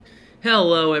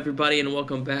Hello, everybody, and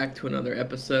welcome back to another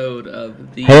episode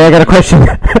of the. Hey, I got a question.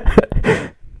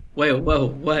 Wait, whoa,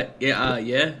 what?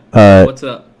 Yeah. Uh, What's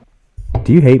up?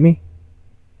 do you hate me?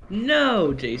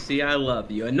 No, JC, I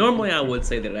love you. And normally I would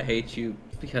say that I hate you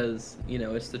because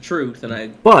it's the truth, and I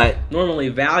But normally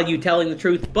value telling the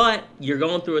truth. But you're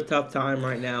going through a tough time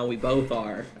right now. We both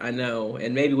are. I know,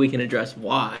 and maybe we can address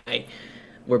why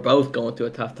we're both going through a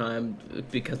tough time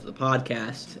because of the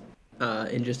podcast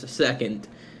in just a second.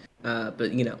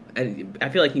 But I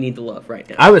feel like you need the love right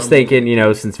now. I was thinking,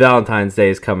 since Valentine's Day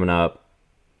is coming up,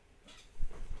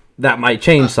 that might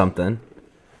change something.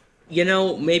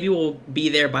 Maybe we'll be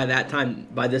there by that time.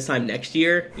 By this time next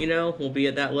year, we'll be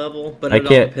at that level. But I it all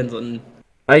can't- depends on.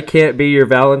 I can't be your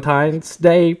Valentine's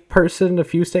Day person a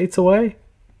few states away.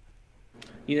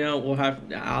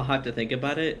 I'll have to think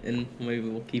about it, and maybe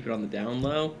we'll keep it on the down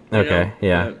low. Okay,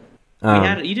 yeah.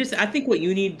 I think what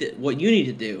you need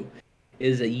to do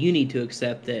is that you need to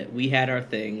accept that we had our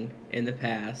thing in the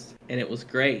past, and it was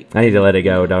great. I need to let it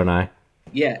go, don't I?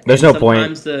 Yeah. There's no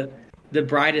point. Sometimes the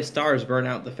brightest stars burn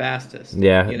out the fastest.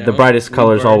 Yeah, the brightest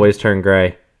colors always turn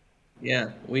gray.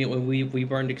 Yeah, we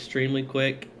burned extremely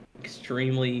quick,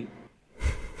 extremely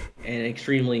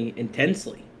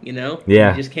intensely. Yeah.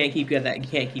 You just can't keep that. You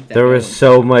can't keep that. There was going.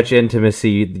 so much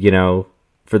intimacy,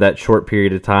 for that short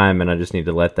period of time, and I just need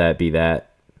to let that be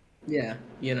that. Yeah,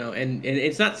 and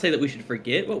it's not to say that we should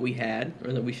forget what we had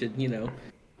or that we should,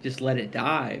 just let it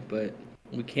die, but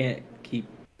we can't keep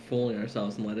fooling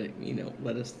ourselves and let it,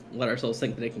 let ourselves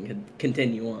think that it can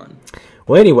continue on.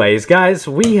 Well, anyways, guys,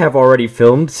 we have already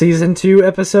filmed Season 2,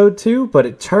 Episode 2, but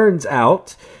it turns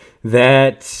out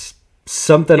that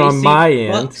something on my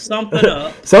end... Something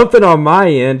up. Something on my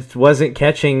end wasn't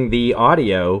catching the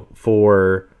audio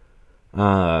for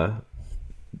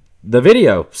the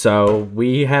video. So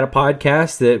we had a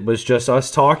podcast that was just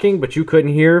us talking, but you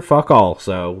couldn't hear fuck all.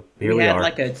 So here we are.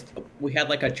 We had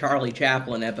like a Charlie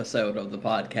Chaplin episode of the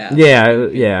podcast.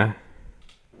 Yeah.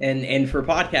 And for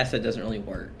podcasts, that doesn't really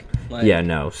work. Yeah,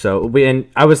 no. So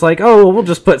I was like, oh, we'll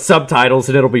just put subtitles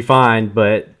and it'll be fine.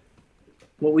 But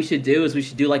what we should do is we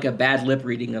should do like a bad lip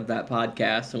reading of that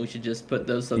podcast, and we should just put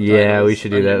those subtitles. Yeah, we should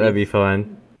do that. That'd be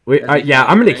fun. I'm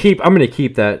gonna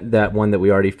keep that one that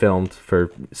we already filmed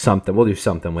for something. We'll do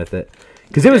something with it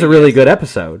because it was a really good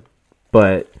episode.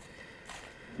 But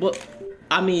well,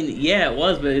 I mean, yeah, it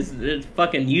was, but it's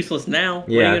fucking useless now.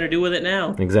 Yeah. What are you gonna do with it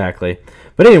now? Exactly.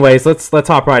 But anyways, let's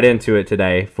hop right into it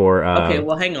today. Okay,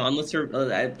 well, hang on.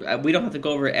 We don't have to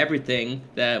go over everything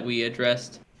that we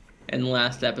addressed in the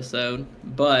last episode,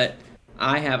 but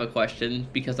I have a question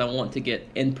because I want to get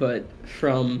input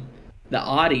from the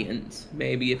audience,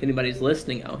 maybe if anybody's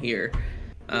listening out here,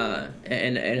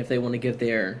 and if they want to give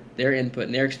their input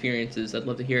and their experiences, I'd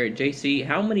love to hear it. JC,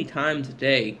 how many times a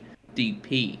day do you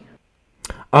pee?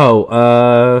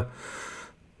 7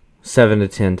 to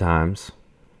 10 times.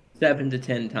 7 to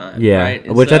 10 times. Yeah,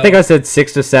 right? which I think I said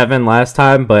 6 to 7 last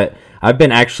time, but I've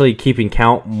been actually keeping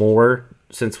count more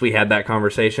since we had that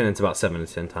conversation. It's about 7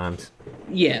 to 10 times.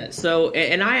 Yeah, so,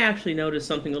 and I actually noticed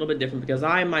something a little bit different because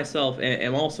I myself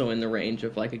am also in the range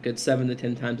of like a good 7 to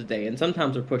 10 times a day, and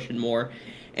sometimes we're pushing more.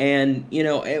 And,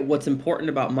 what's important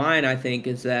about mine, I think,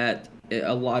 is that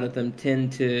a lot of them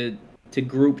tend to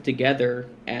group together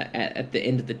at the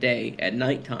end of the day, at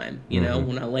nighttime.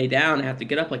 When I lay down, I have to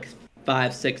get up like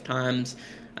 5-6 times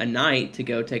a night to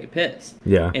go take a piss.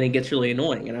 Yeah. And it gets really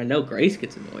annoying, and I know Grace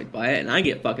gets annoyed by it, and I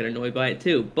get fucking annoyed by it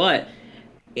too, but...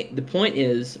 the point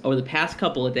is, over the past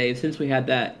couple of days since we had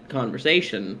that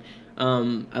conversation,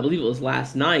 I believe it was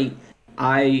last night,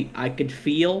 I could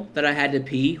feel that I had to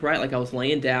pee, right? Like I was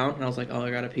laying down and I was like, oh,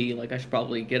 I gotta pee. Like I should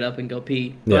probably get up and go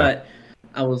pee. Yeah. But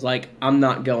I was like, I'm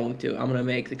not going to. I'm gonna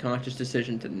make the conscious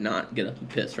decision to not get up and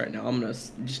piss right now. I'm gonna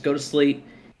just go to sleep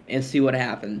and see what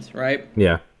happens, right?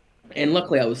 Yeah. And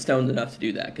luckily I was stoned enough to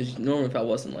do that, because normally if I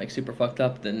wasn't like super fucked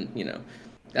up, then,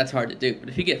 that's hard to do. But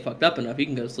if you get fucked up enough, you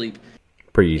can go to sleep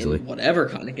pretty easily, in whatever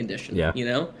kind of condition.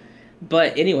 Yeah.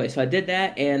 But anyway, so I did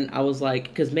that, and I was like,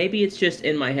 because maybe it's just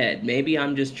in my head. Maybe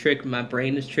I'm just my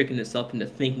brain is tricking itself into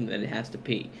thinking that it has to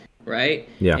pee, right?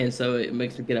 Yeah. And so it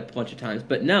makes me get up a bunch of times.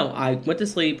 But no, I went to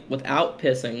sleep without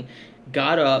pissing,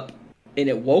 got up, and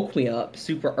it woke me up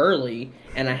super early,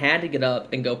 and I had to get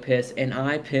up and go piss, and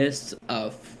I pissed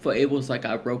it was like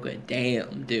I broke a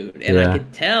dam, dude. And I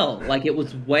could tell, like, it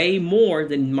was way more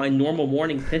than my normal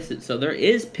morning pisses. So there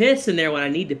is piss in there when I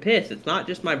need to piss. It's not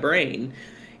just my brain.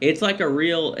 It's like a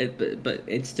real, but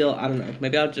it's still, I don't know.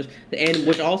 Maybe I'll just, and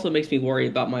which also makes me worry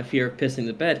about my fear of pissing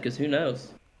the bed, because who knows?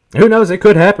 Who knows? It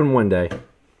could happen one day.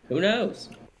 Who knows?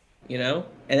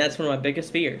 and that's one of my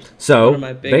biggest fears. So one of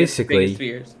my basically, biggest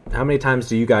fears. How many times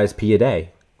do you guys pee a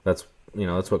day? That's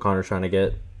what Connor's trying to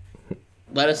get.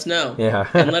 Let us know. Yeah.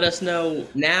 And let us know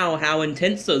now how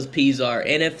intense those pees are.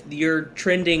 And if you're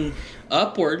trending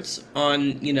upwards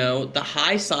on, the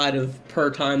high side of per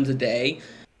times a day,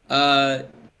 do a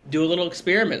little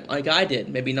experiment like I did.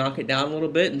 Maybe knock it down a little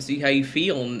bit and see how you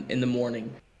feel in the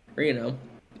morning. Or,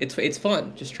 it's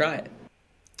fun. Just try it.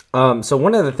 So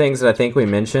one of the things that I think we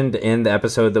mentioned in the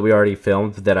episode that we already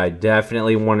filmed that I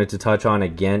definitely wanted to touch on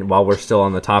again while we're still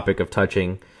on the topic of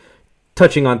touching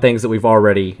on things that we've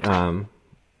already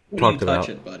talked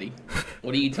about. Buddy?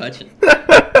 What are you touching?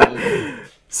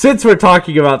 Since we're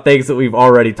talking about things that we've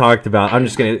already talked about, I'm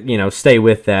just going to, stay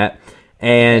with that.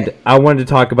 And okay. I wanted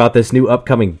to talk about this new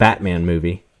upcoming Batman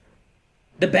movie.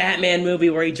 The Batman movie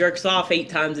where he jerks off 8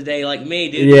 times a day like me,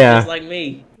 dude. Yeah. Just like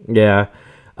me. Yeah.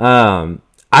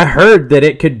 I heard that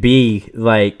it could be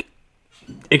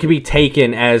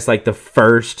taken as like the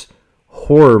first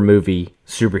horror movie,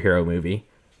 superhero movie.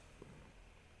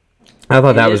 I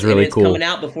thought that was really cool. It's coming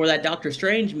out before that Doctor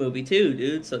Strange movie too,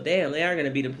 dude. So damn, they are gonna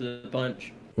beat him to the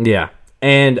punch. Yeah,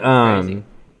 and Crazy.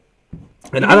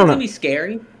 And I don't know. It's gonna be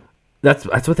scary. That's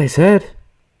what they said.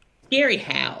 Scary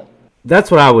how?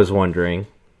 That's what I was wondering.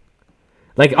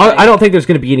 Like, right. I don't think there's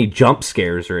gonna be any jump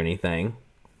scares or anything.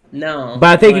 No, but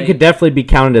I think it could definitely be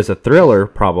counted as a thriller,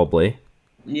 probably.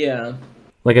 Yeah,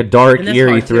 like a dark,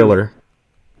 eerie thriller.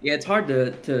 Yeah, it's hard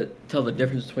to tell the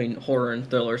difference between horror and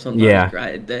thriller sometimes. Yeah.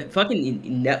 Right? The fucking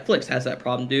Netflix has that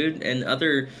problem, dude, and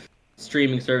other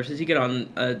streaming services. You get on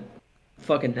a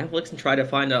fucking Netflix and try to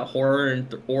find a horror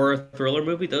or a thriller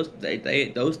movie. Those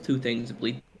two things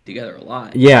bleed together a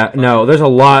lot. Yeah, no, there's a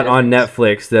lot on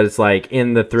Netflix that it's like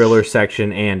in the thriller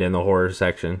section and in the horror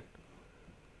section.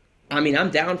 I mean, I'm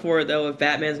down for it, though, if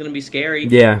Batman's going to be scary.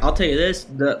 Yeah. I'll tell you this.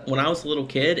 When I was a little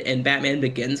kid and Batman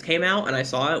Begins came out, and I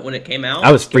saw it when it came out,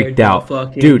 I was freaked out.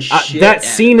 Dude, that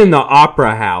scene in the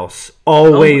Opera House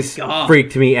always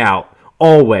freaked me out.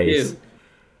 Always. Dude,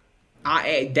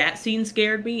 that scene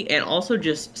scared me, and also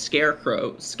just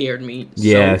Scarecrow scared me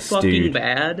so fucking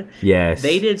bad. Yes.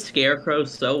 They did Scarecrow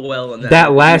so well in that.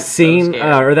 That last scene,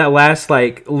 or that last,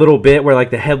 little bit where,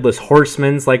 the Headless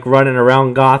Horseman's, running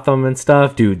around Gotham and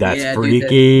stuff. Dude, that's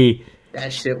freaky. Dude,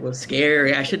 that shit was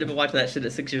scary. I shouldn't have been watching that shit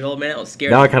at 6 years old, man. That was scary.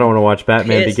 Now I kind of want to watch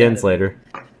Batman Begins later.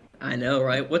 I know,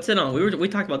 right? What's it on? We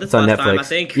talked about this it's on last Netflix. Time, I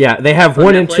think. Yeah, they have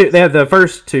one and two. They have the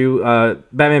first two,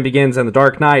 Batman Begins and The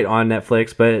Dark Knight on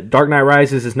Netflix, but Dark Knight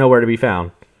Rises is nowhere to be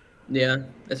found. Yeah,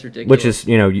 that's ridiculous. Which is,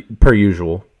 per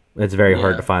usual. It's very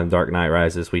hard to find Dark Knight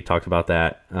Rises. We talked about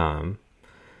that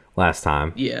last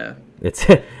time. Yeah. It's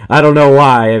I don't know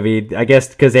why. I mean, I guess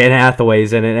because Anne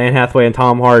Hathaway's in it. Anne Hathaway and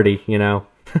Tom Hardy,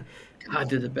 God,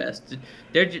 they're the best.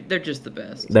 They're just the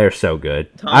best. They're so good.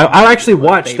 I actually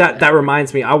watched that. That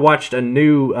reminds me. I watched a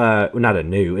new,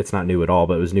 it's not new at all,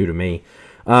 but it was new to me.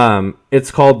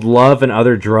 It's called Love and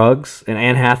Other Drugs, and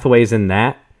Anne Hathaway's in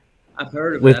that. I've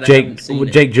heard of with that. Jake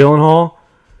Gyllenhaal.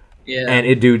 Yeah.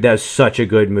 And that's such a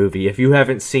good movie. If you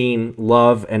haven't seen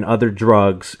Love and Other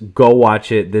Drugs, go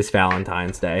watch it this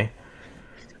Valentine's Day.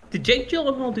 Did Jake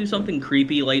Gyllenhaal do something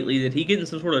creepy lately? Did he get in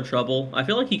some sort of trouble? I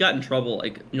feel like he got in trouble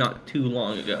not too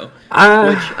long ago, which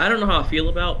I don't know how I feel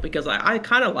about because I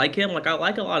kind of like him. I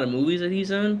like a lot of movies that he's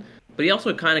in, but he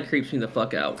also kind of creeps me the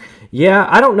fuck out. Yeah,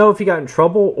 I don't know if he got in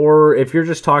trouble or if you're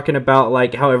just talking about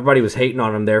how everybody was hating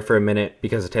on him there for a minute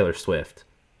because of Taylor Swift.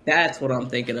 That's what I'm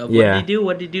thinking of. Yeah.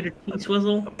 What did he do to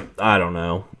T-Swizzle? I don't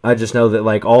know. I just know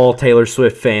that all Taylor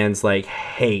Swift fans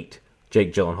hate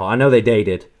Jake Gyllenhaal. I know they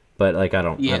dated. But I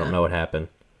don't know what happened.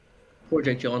 Poor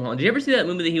Jake Gyllenhaal. Did you ever see that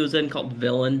movie that he was in called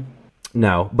Villain?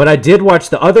 No, but I did watch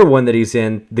the other one that he's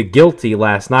in, The Guilty,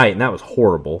 last night, and that was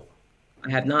horrible. I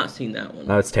have not seen that one.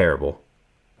 No, it's terrible.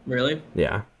 Really?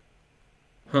 Yeah.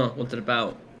 Huh? What's it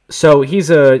about? So he's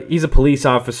a police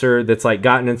officer that's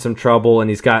gotten in some trouble,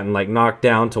 and he's gotten knocked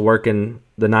down to working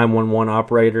the 911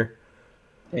 operator.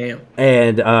 Damn.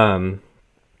 And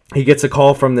he gets a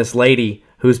call from this lady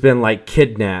who's been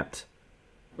kidnapped.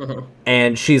 Uh-huh.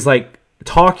 And she's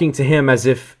talking to him as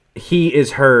if he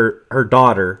is her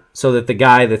daughter, so that the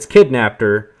guy that's kidnapped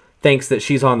her thinks that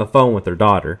she's on the phone with her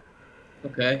daughter.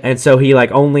 Okay. And so he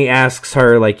only asks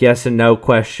her yes and no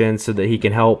questions so that he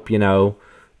can help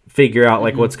figure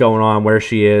out what's going on, where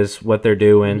she is, what they're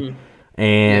doing,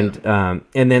 and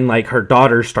then her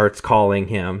daughter starts calling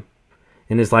him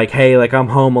and is hey, I'm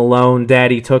home alone.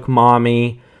 Daddy took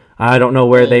mommy. I don't know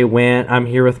where they went. I'm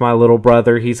here with my little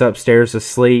brother. He's upstairs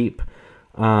asleep.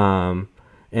 And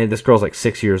this girl's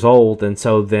 6 years old. And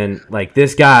so then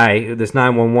this guy, this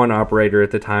 911 operator at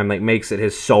the time, makes it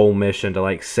his sole mission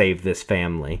to save this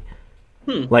family.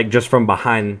 like just from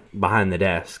behind the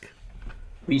desk.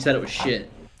 You said it was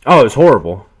shit. Oh, it was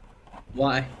horrible.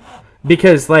 Why?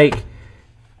 Because like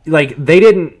they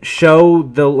didn't show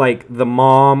the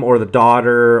mom or the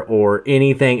daughter or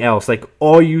anything else. Like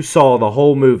all you saw the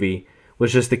whole movie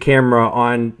was just the camera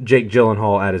on Jake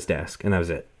Gyllenhaal at his desk, and that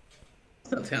was it.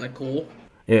 Sounds kind of cool.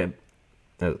 Yeah.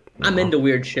 I'm into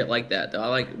weird shit like that, though. I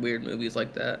like weird movies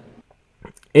like that.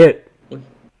 It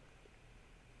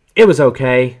was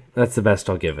okay. That's the best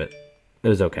I'll give it. It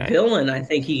was okay. Villain, I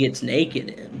think he gets naked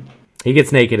in. He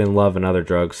gets naked in Love and Other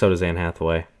Drugs. So does Anne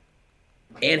Hathaway.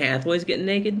 Anne Hathaway's getting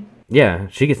naked? Yeah,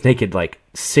 she gets naked like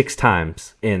 6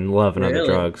 times in Love and Other Really?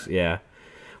 Drugs. Yeah.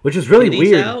 Which is really Titties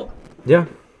weird. Out? Yeah.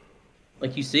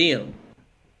 Like you see him.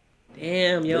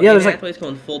 Damn, yo, Yeah, Anne there's Hathaway's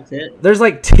going full tit. There's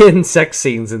like 10 sex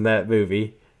scenes in that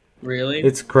movie. Really?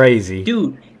 It's crazy.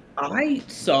 Dude, I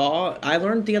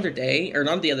learned the other day, or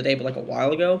not the other day, but like a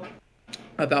while ago,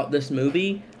 about this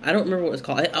movie. I don't remember what it's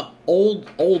called.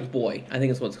 Old Boy, I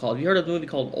think is what it's called. Have you heard of the movie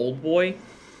called Old Boy?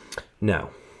 No.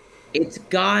 It's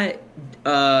got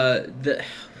the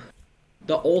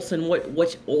Olsen.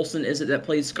 Which Olsen is it that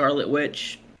plays Scarlet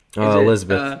Witch?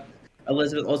 Elizabeth.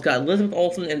 Elizabeth. Well, it's got Elizabeth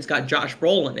Olsen and it's got Josh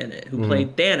Brolin in it, who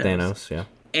played Thanos. Thanos, yeah.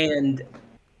 And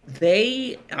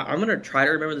I'm gonna try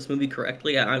to remember this movie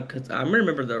correctly, because I'm gonna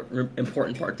remember the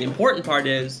important part. The important part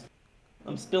is,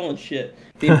 I'm spilling shit.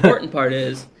 The important part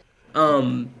is,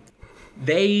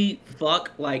 they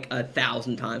fuck like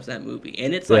 1,000 times in that movie,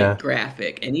 and it's like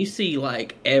graphic, and you see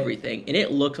like everything, and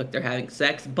it looks like they're having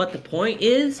sex. But the point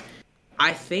is,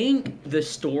 I think the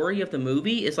story of the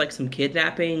movie is like some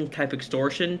kidnapping type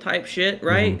extortion type shit,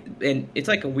 right? Mm-hmm. And it's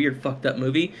like a weird fucked up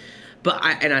movie. But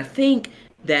I think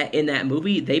that in that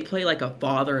movie they play like a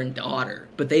father and daughter,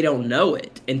 but they don't know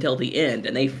it until the end,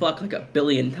 and they fuck like 1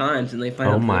 billion times, and they find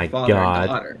out they're father and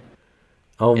daughter.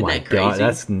 Oh my god,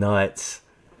 that's nuts.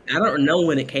 I don't know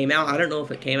when it came out. I don't know if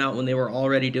it came out when they were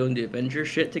already doing the Avengers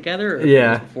shit together, or if it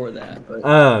was before that. But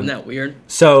isn't that weird?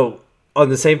 So, on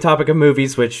the same topic of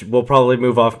movies, which we'll probably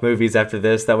move off movies after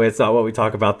this, that way it's not what we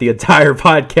talk about the entire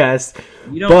podcast.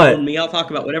 You don't own me, I'll talk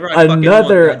about whatever I fucking want,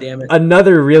 goddammit.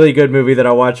 Another really good movie that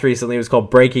I watched recently was called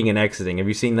Breaking and Exiting. Have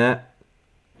you seen that?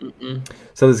 Mm-mm.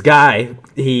 So this guy,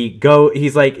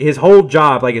 he's like, his whole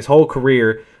job, like his whole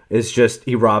career is just,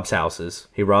 he robs houses.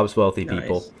 He robs wealthy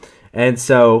people. And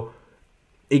so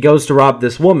he goes to rob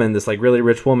this woman, this like really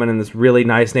rich woman in this really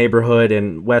nice neighborhood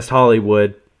in West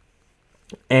Hollywood,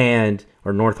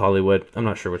 or North Hollywood. I'm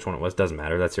not sure which one it was. Doesn't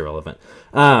matter. That's irrelevant.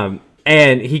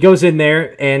 And he goes in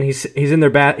there and he's in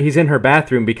her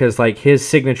bathroom because like his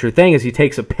signature thing is he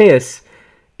takes a piss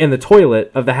in the toilet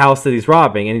of the house that he's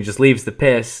robbing, and he just leaves the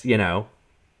piss, No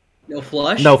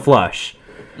flush. No flush.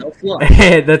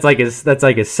 And that's like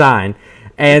his sign.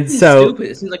 And so stupid.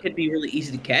 It seems like it'd be really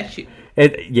easy to catch you.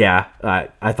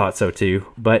 I thought so too.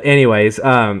 But anyways,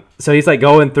 so he's like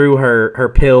going through her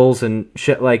pills and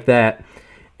shit like that,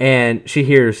 and she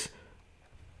hears,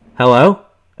 "Hello?"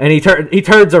 And he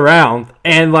turns around,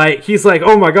 and like he's like,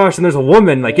 "Oh my gosh!" And there's a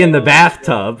woman like in the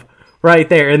bathtub, right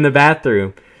there in the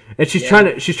bathroom, and she's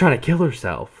trying to kill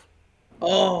herself.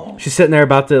 Oh. She's sitting there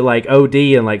about to like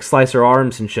OD and like slice her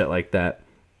arms and shit like that.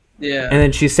 Yeah. And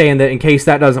then she's saying that in case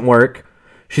that doesn't work,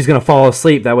 she's gonna fall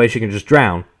asleep. That way she can just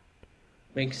drown.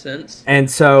 Makes sense. And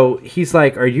so he's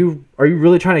like, "Are you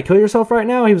really trying to kill yourself right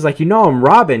now?" He was like, "I'm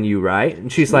robbing you, right?"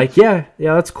 And she's like, "Yeah,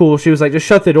 that's cool." She was like, "Just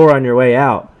shut the door on your way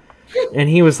out." And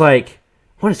he was like,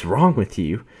 "What is wrong with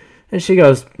you?" And she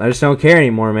goes, "I just don't care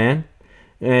anymore, man."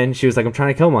 And she was like, "I'm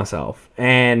trying to kill myself."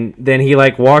 And then he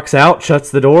like walks out,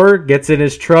 shuts the door, gets in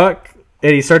his truck,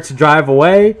 and he starts to drive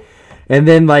away. And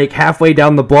then like halfway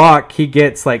down the block, he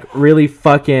gets like really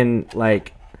fucking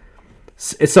like,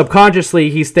 subconsciously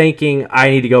he's thinking, I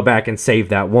need to go back and save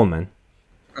that woman.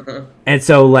 Uh-huh. And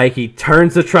so like he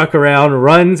turns the truck around,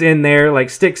 runs in there, like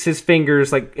sticks his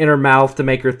fingers like in her mouth to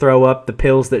make her throw up the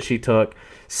pills that she took,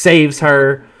 saves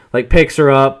her, like picks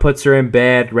her up, puts her in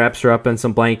bed, wraps her up in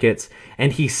some blankets,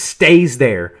 and he stays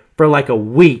there for like a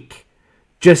week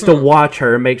just to watch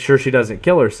her and make sure she doesn't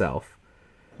kill herself.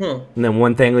 And then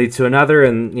one thing leads to another,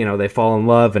 and they fall in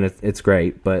love, and it's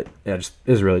great. But yeah, it's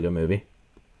a really good movie.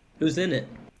 Who's in it?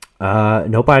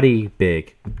 Nobody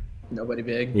big. Nobody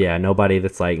big? Yeah, nobody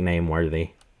that's like name worthy.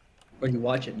 Where'd you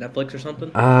watch it? Netflix or something?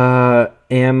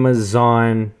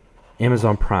 Amazon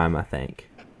Prime, I think.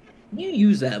 You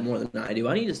use that more than I do.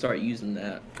 I need to start using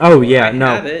that. Oh yeah, I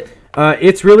have it.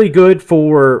 It's really good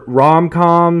for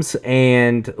rom-coms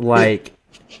and like.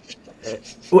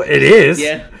 Well, it is.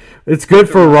 Yeah. It's good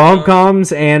for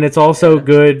rom-coms, and it's also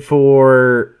good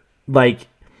for like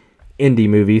indie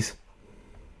movies.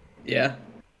 Yeah,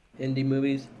 indie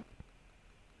movies.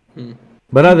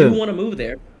 But You want to move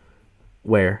there,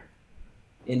 where?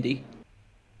 Indy?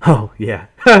 Oh yeah,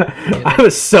 I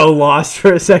was so lost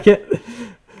for a second.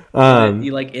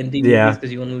 You like Indy yeah.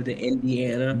 because you want to move to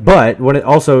Indiana. But one of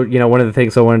the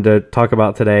things I wanted to talk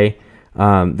about today,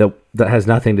 that has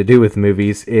nothing to do with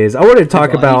movies, is I wanted to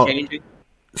talk about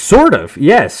sort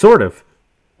of.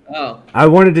 Oh, I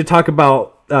wanted to talk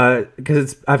about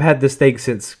because I've had this thing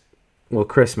since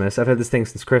Christmas. I've had this thing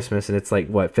since Christmas, and it's like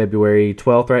February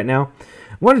 12th right now.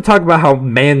 I want to talk about how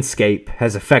Manscaped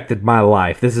has affected my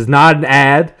life. This is not an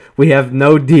ad. We have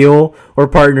no deal or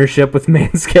partnership with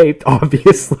Manscaped,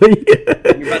 obviously.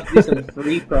 You're about to do some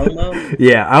free promo?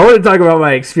 Yeah, I want to talk about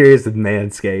my experience with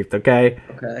Manscaped, okay?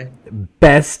 Okay.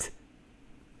 Best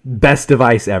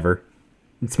device ever.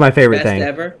 It's my favorite thing. Best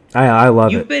ever? I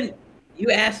love it. You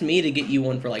asked me to get you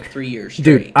one for like 3 years straight.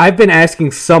 Dude, I've been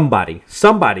asking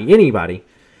anybody,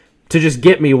 to just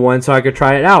get me one so I could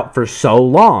try it out for so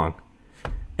long.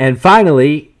 And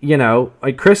finally,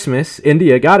 like Christmas,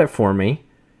 India got it for me.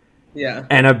 Yeah.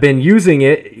 And I've been using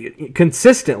it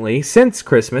consistently since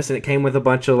Christmas, and it came with a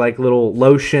bunch of like little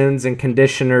lotions and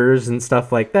conditioners and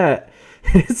stuff like that.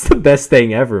 It's the best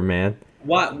thing ever, man.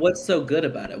 What's so good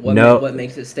about it? What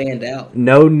makes it stand out?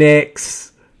 No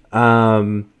nicks.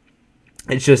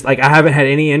 It's just like I haven't had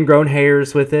any ingrown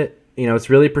hairs with it. It's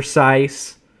really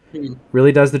precise.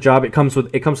 Really does the job. It comes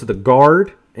with a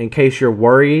guard in case you're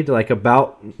worried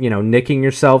about nicking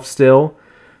yourself still.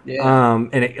 Yeah.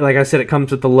 And like I said, it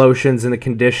comes with the lotions and the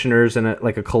conditioners and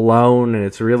a cologne, and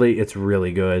it's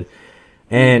really good.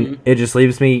 And it just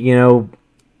leaves me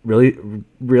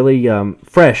really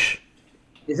fresh.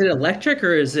 Is it electric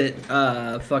or is it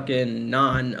fucking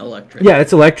non-electric? Yeah,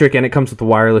 it's electric, and it comes with a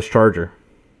wireless charger.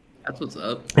 That's what's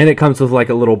up. And it comes with like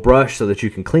a little brush so that you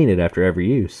can clean it after every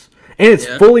use. And it's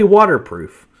fully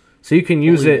waterproof. So you can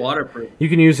use it. Waterproof. You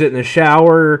can use it in the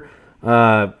shower.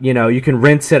 You can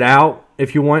rinse it out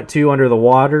if you want to under the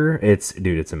water. It's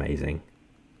amazing.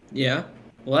 Yeah.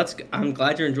 Well, I'm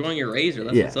glad you're enjoying your razor.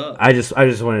 That's what's up. I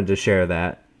just wanted to share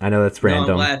that. I know that's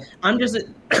random. No, I'm glad.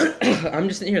 I'm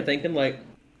just sitting here thinking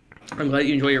I'm glad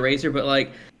you enjoy your razor, but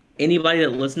anybody that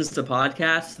listens to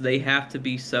podcasts, they have to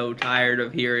be so tired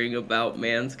of hearing about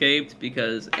Manscaped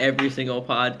because every single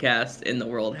podcast in the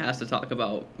world has to talk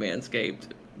about Manscaped.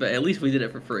 But at least we did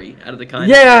it for free out of the kind.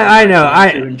 Yeah, I know.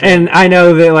 I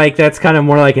know that that's kind of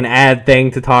more like an ad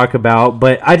thing to talk about,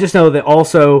 but I just know that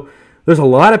also there's a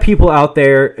lot of people out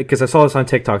there, because I saw this on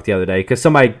TikTok the other day, because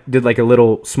somebody did a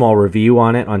little small review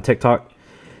on it on TikTok.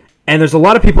 And there's a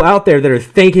lot of people out there that are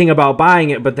thinking about buying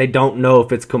it, but they don't know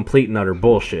if it's complete and utter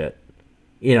bullshit.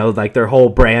 Their whole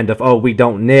brand of, we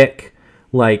don't nick,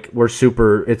 it's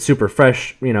super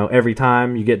fresh, every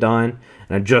time you get done.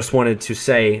 And I just wanted to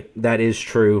say that is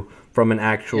true from an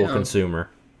actual consumer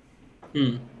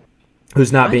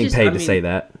who's not being paid to say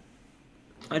that.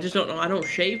 I just don't know. I don't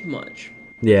shave much.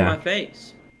 Yeah. My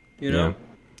face, Yeah.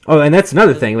 Oh, and that's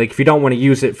another thing. If you don't want to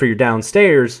use it for your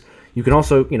downstairs, you can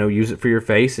also, use it for your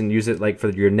face and use it for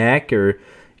your neck, or,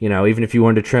 even if you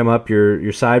wanted to trim up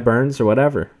your sideburns or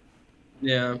whatever.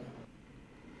 Yeah.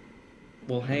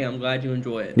 Well, hey, I'm glad you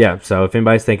enjoy it. Yeah, so if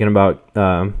anybody's thinking about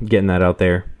getting that out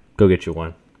there, go get you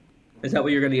one. Is that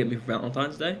what you're going to get me for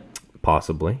Valentine's Day?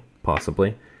 Possibly.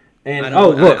 And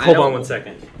hold on 1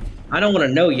 second. I don't want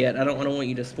to know yet. I don't want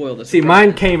you to spoil this. See,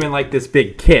 mine came in this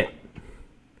big kit.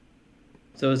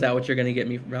 So is that what you're going to get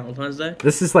me for Valentine's Day?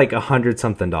 This is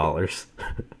 $100-something.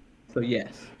 So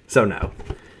yes. So no.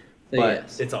 So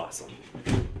yes. It's awesome.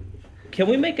 Can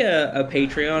we make a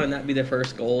Patreon and that be the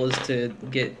first goal, is to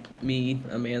get me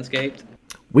a Manscaped?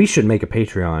 We should make a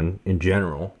Patreon in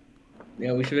general.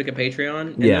 Yeah, we should make a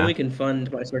Patreon, and then we can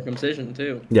fund my circumcision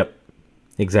too. Yep.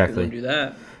 Exactly. Do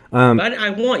that. But I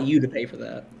want you to pay for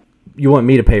that. You want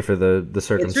me to pay for the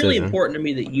circumcision? It's really important to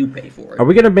me that you pay for it. Are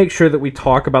we going to make sure that we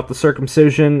talk about the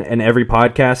circumcision in every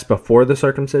podcast before the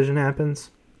circumcision happens?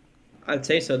 I'd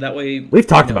say so. That way... We've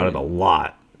talked about it a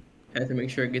lot. Have to make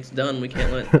sure it gets done. We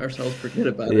can't let ourselves forget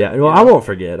about it. Yeah, well, I won't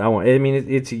forget. I won't. I mean,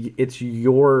 it's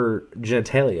your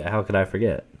genitalia. How could I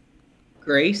forget?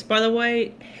 Grace, by the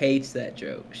way, hates that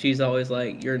joke. She's always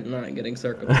like, "You're not getting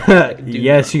circumcised."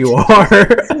 Yes, you are.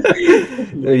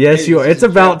 Yes, you are. It's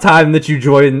about time that you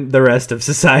join the rest of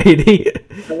society.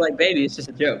 I'm like, baby, it's just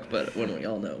a joke, but when we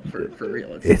all know for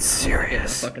real, it's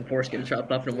serious. Fucking foreskin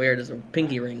chopped off and wear it as a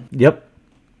pinky ring. Yep.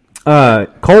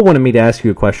 Cole wanted me to ask you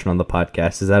a question on the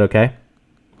podcast. Is that okay?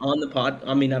 On the pod?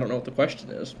 I mean, I don't know what the question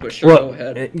is, but sure, go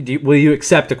ahead. Will you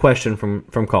accept a question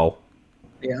from Cole?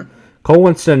 Yeah. Cole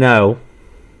wants to know,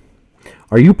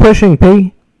 are you pushing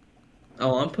P?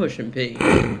 Oh, I'm pushing P.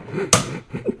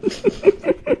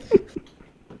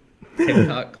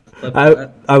 TikTok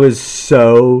I was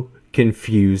so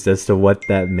confused as to what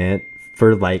that meant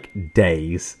for like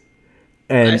days.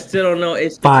 And I still don't know.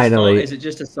 Finally, is it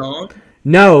just a song?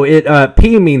 No,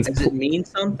 P means. Does it mean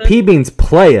something? P means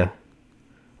playa,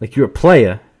 like you're a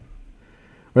playa,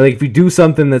 or like if you do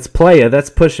something that's playa, that's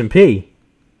pushing P.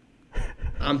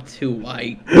 I'm too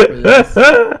white for this.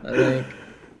 I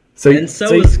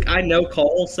think. I know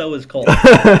Cole. So is Cole.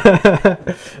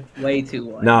 Way too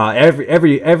white. Nah,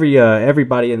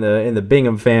 everybody in the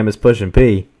Bingham fam is pushing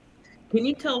P. Can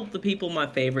you tell the people my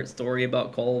favorite story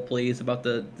about Cole, please? About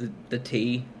the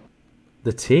tea.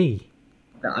 The tea.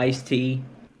 The iced tea.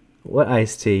 What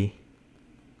iced tea?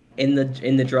 In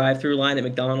the drive-through line at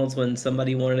McDonald's when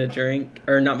somebody wanted a drink,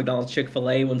 or not McDonald's,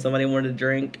 Chick-fil-A when somebody wanted a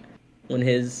drink, when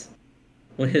his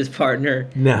partner.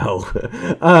 No. You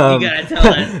gotta tell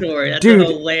that story. That's dude, a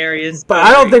hilarious story. But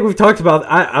I don't think we've talked about.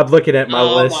 I'm looking at my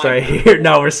list right here.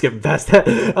 No, we're skipping past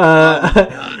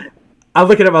that. I'm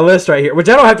looking at my list right here, which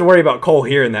I don't have to worry about Cole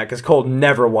hearing that because Cole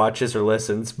never watches or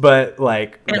listens. But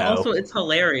also it's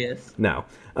hilarious. No.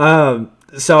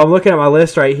 So I'm looking at my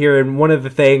list right here, and one of the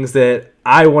things that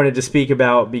I wanted to speak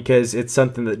about because it's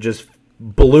something that just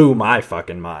blew my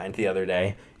fucking mind the other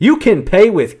day. You can pay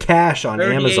with cash on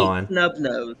Amazon. Snub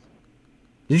nose.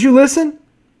 Did you listen?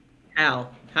 How?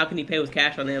 How can you pay with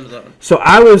cash on Amazon? So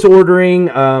I was ordering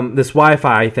this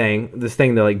Wi-Fi thing, this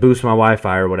thing that like boosts my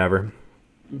Wi-Fi or whatever.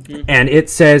 Mm-hmm. And it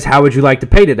says, how would you like to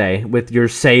pay today? With your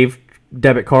saved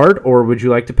debit card, or would you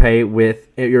like to pay with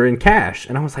you're in cash?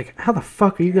 And I was like, how the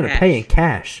fuck are you going to pay in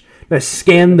cash? I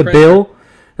scan the bill.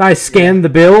 I scanned the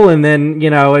bill, and then,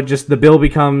 the bill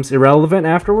becomes irrelevant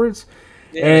afterwards.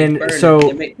 Yeah, and so...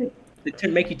 They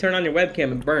make you turn on your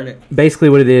webcam and burn it. Basically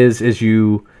what it is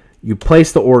you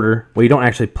place the order. Well, you don't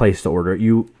actually place the order.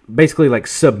 You basically,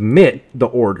 submit the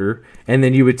order, and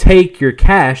then you would take your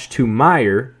cash to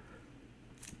Meijer,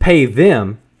 pay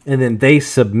them, and then they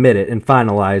submit it and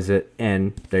finalize it,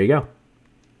 and there you go.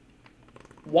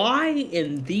 Why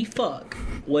in the fuck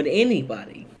would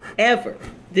anybody ever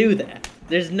do that?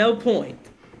 There's no point.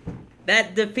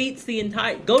 That defeats the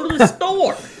entire... Go to the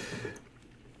store!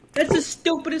 That's the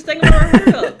stupidest thing I've ever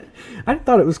heard of. I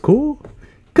thought it was cool.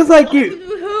 Because,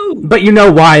 Who? But you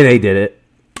know why they did it.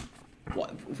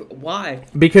 Why?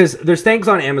 Because there's things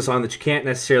on Amazon that you can't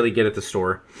necessarily get at the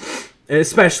store.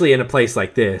 Especially in a place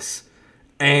like this.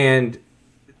 And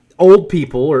old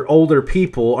people or older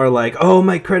people are like, oh,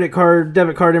 my credit card,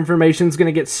 debit card information is going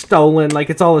to get stolen. Like,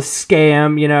 it's all a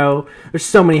scam, There's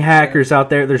so many hackers out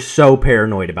there. They're so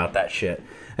paranoid about that shit.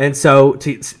 And so,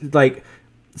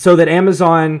 so that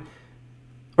Amazon,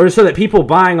 or so that people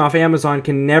buying off Amazon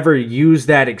can never use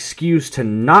that excuse to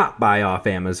not buy off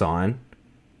Amazon,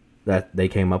 that they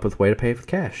came up with a way to pay with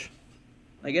cash.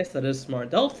 I guess that is smart.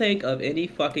 They'll think of any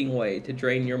fucking way to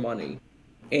drain your money.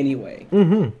 Anyway.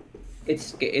 Mm-hmm.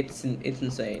 It's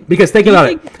insane. Because think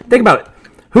about it.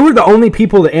 Who are the only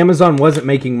people that Amazon wasn't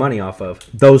making money off of?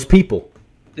 Those people.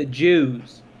 The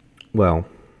Jews. Well,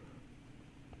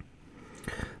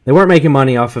 they weren't making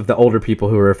money off of the older people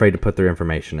who were afraid to put their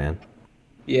information in.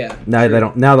 Yeah. Now they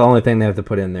don't. Now the only thing they have to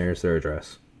put in there is their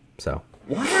address. So.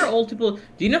 Why are old people?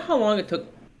 Do you know how long it took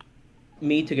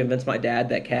me to convince my dad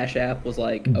that Cash App was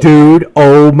like? Okay? Dude,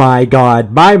 oh my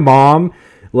God, my mom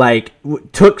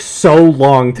took so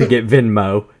long to get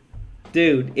Venmo.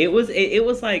 Dude, it was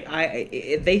like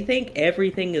they think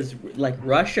everything is like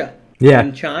Russia. Yeah.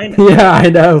 In China. Yeah, I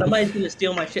know. Somebody's gonna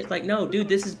steal my shit. It's like, no, dude,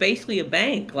 this is basically a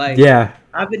bank. Like, yeah.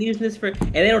 I've been using this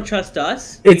and they don't trust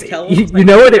us. You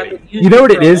know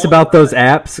what it is about those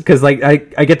apps? Because I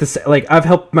get to say, I've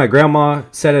helped my grandma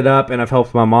set it up, and I've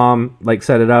helped my mom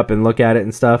set it up and look at it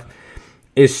and stuff.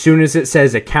 As soon as it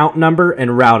says account number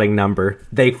and routing number,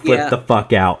 they flip the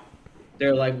fuck out.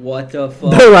 They're like, what the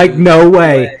fuck? They're like, no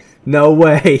way. No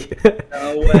way.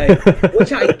 No way.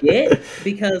 Which I get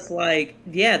because,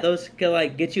 those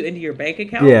can, get you into your bank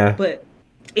account. Yeah. But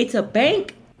it's a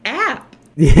bank app.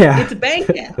 Yeah. It's a bank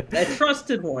app. A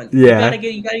trusted one. Yeah.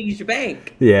 You gotta use your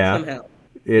bank. Yeah. Somehow.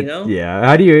 Yeah.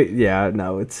 How do you... Yeah,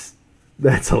 no,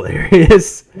 that's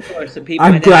hilarious. So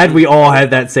I'm glad we all had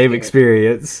that same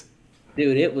experience.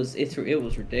 Dude, it was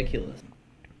ridiculous.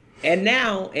 And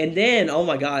then, oh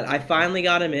my God, I finally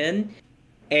got him in.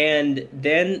 And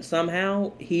then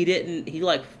somehow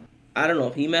I don't know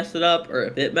if he messed it up or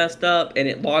if it messed up and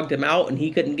it logged him out and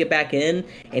he couldn't get back in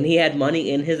and he had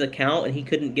money in his account and he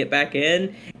couldn't get back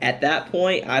in. At that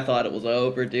point, I thought it was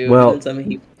over, dude. Well, and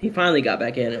then he finally got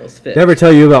back in. It was fixed. Did I ever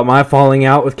tell you about my falling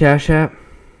out with Cash App?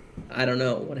 I don't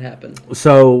know. What happened?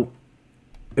 So,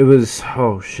 it was,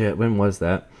 oh shit, when was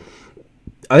that?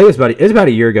 I think it was about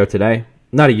a year ago today.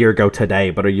 Not a year ago today,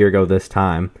 but a year ago this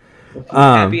time.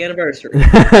 Happy anniversary.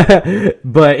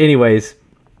 But anyways,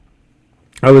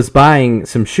 I was buying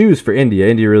some shoes for India.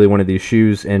 India really wanted these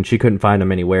shoes, and she couldn't find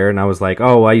them anywhere. And I was like,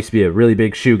 oh, I used to be a really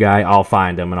big shoe guy. I'll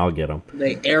find them, and I'll get them.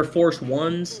 They Air Force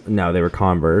Ones? No, they were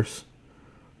Converse.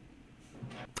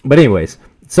 But anyways,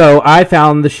 so I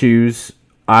found the shoes.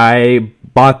 I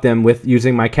bought them with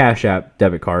using my Cash App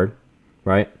debit card,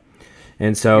 right?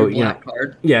 And so,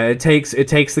 card. yeah, it takes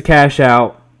the cash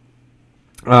out.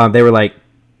 They were like,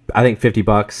 I think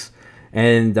 $50,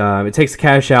 and it takes the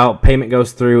cash out. Payment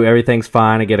goes through. Everything's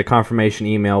fine. I get a confirmation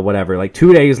email, whatever. Like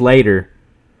 2 days later,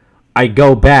 I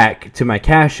go back to my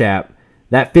Cash App.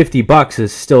 That $50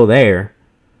 is still there.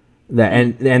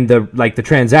 And the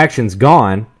transaction's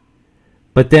gone.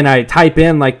 But then I type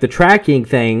in like the tracking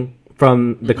thing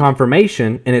from the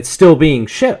confirmation, and it's still being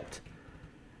shipped.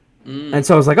 And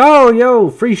so I was like, oh, yo,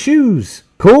 free shoes.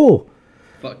 Cool.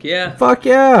 Fuck yeah. Fuck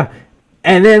yeah.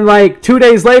 And then like 2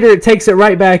 days later, it takes it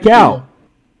right back out.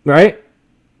 Right?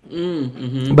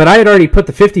 Mm-hmm. But I had already put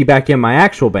the 50 back in my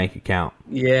actual bank account.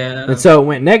 Yeah. And so it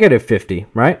went negative 50,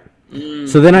 right?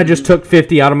 So then I just took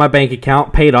 50 out of my bank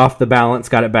account, paid off the balance,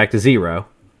 got it back to zero.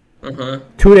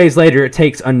 2 days later, it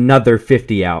takes another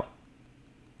 50 out.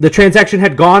 The transaction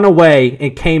had gone away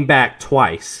and came back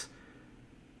twice.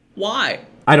 Why?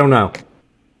 I don't know.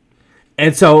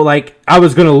 And so, like, I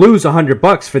was gonna lose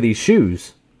 $100 for these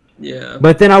shoes. Yeah.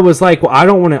 But then I was like, well, I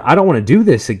don't want to do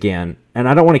this again, and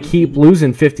I don't want to keep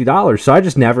losing $50. So I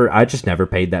just never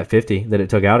paid that 50 that it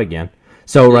took out again.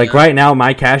 So like right now,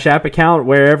 my Cash App account,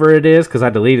 wherever it is, because I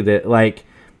deleted it, like,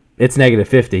 it's negative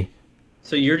 50.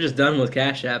 So you're just done with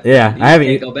Cash App? Yeah, I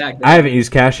haven't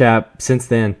used Cash App since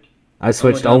then. I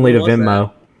switched only to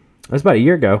Venmo. That was about a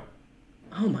year ago.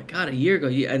 Oh my god, a year ago.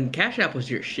 And Cash App was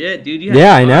your shit, dude.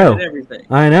 I know. Everything.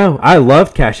 I know. I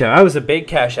loved Cash App. I was a big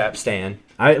Cash App stan.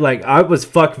 I was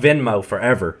fuck Venmo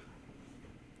forever.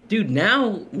 Dude,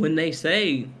 now when they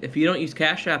say if you don't use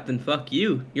Cash App, then fuck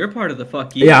you, you're part of the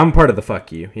fuck you. Yeah, I'm part of the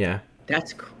fuck you. Yeah.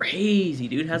 That's crazy,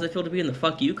 dude. How's it feel to be in the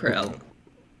fuck you crowd?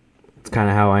 It's kind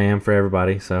of how I am for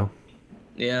everybody. So.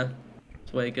 Yeah,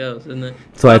 that's the way it goes, isn't it?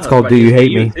 That's why it's called "Do You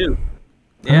Hate Me?" Too.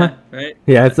 Yeah, right.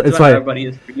 Yeah, it's why everybody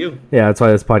is for you. Yeah, that's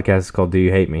why this podcast is called "Do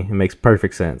You Hate Me?" It makes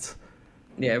perfect sense.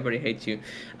 Yeah, everybody hates you.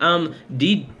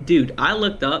 Dude, I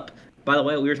looked up. By the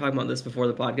way, we were talking about this before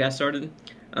the podcast started,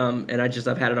 and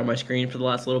I've had it on my screen for the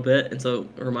last little bit, and so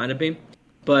it reminded me.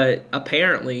 But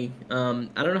apparently, I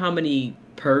don't know how many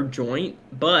per joint,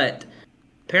 but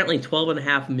apparently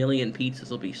 12.5 million pizzas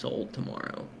will be sold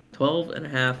tomorrow.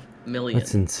 12.5 million.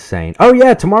 That's insane. Oh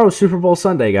yeah, tomorrow's Super Bowl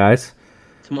Sunday, guys.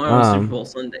 Tomorrow's Super Bowl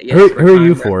Sunday. Yes, who are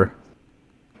you for?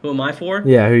 Who am I for?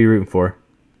 Yeah, who are you rooting for?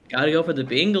 Gotta go for the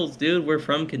Bengals, dude. We're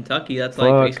from Kentucky. That's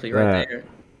like basically right there.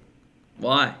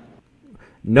 Why?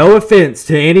 No offense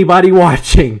to anybody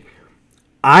watching.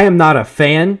 I am not a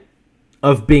fan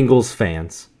of Bengals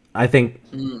fans. I think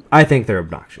they're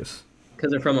obnoxious. Because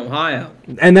they're from Ohio.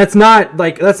 And that's not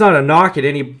a knock at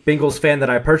any Bengals fan that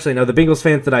I personally know. The Bengals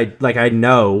fans that I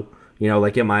know,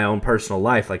 like in my own personal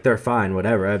life, like they're fine,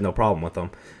 whatever. I have no problem with them.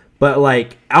 But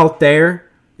like out there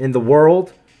in the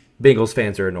world, Bengals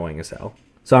fans are annoying as hell.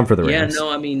 So I'm for the Rams. Yeah,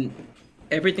 no, I mean,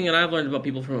 everything that I've learned about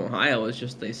people from Ohio is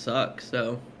just they suck.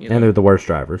 So and they're the worst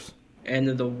drivers. And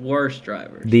they're the worst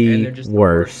drivers. And they're just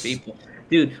worst. The worst people.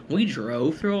 Dude, we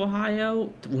drove through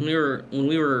Ohio when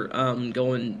we were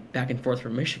going back and forth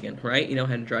from Michigan, right? Had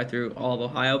to drive through all of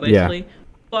Ohio basically. Yeah.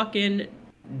 Fucking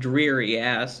dreary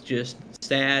ass, just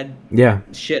sad. Yeah.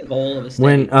 Shithole of a state.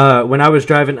 When I was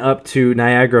driving up to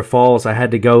Niagara Falls, I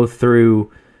had to go through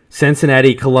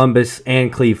Cincinnati, Columbus,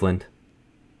 and Cleveland.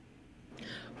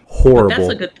 Horrible. But that's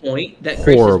a good point that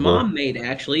Grace's mom made.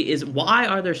 Actually, is why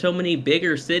are there so many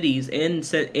bigger cities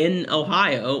in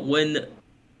Ohio when?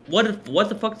 What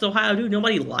the fuck does Ohio do?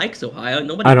 Nobody likes Ohio.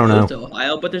 Nobody goes to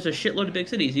Ohio, but there's a shitload of big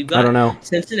cities. You've got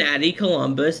Cincinnati,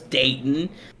 Columbus, Dayton.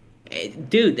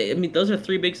 Dude, I mean, those are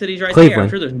three big cities right there. I'm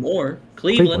sure there's more.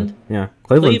 Cleveland. Yeah,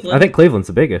 Cleveland. I think Cleveland's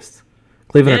the biggest.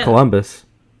 Cleveland or Columbus.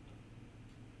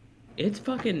 It's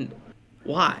fucking...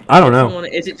 Why? I don't know.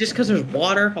 Is it just because there's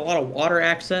water? A lot of water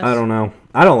access? I don't know.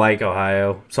 I don't like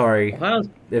Ohio. Sorry.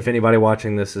 If anybody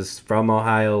watching this is from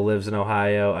Ohio, lives in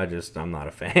Ohio, I'm not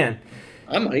a fan.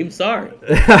 I'm not even sorry.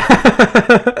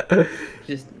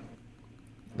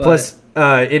 Plus,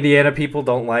 Indiana people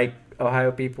don't like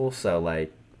Ohio people, so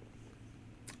like,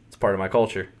 it's part of my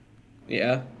culture.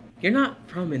 Yeah, you're not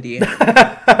from Indiana.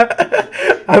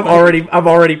 I'm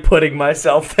already putting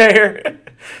myself there.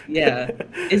 Yeah,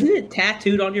 isn't it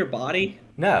tattooed on your body?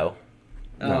 No,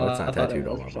 it's not tattooed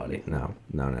on my body. No.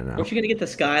 Weren't you gonna get the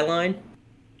skyline?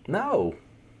 No.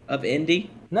 Of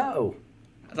Indy? No.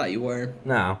 I thought you were.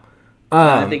 No.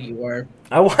 I think you were.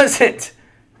 I wasn't.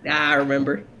 I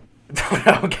remember.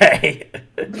 Okay.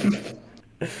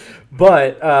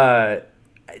 But I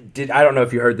don't know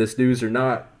if you heard this news or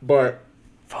not, but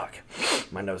fuck,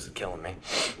 my nose is killing me.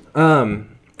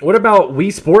 What about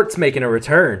Wii Sports making a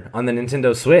return on the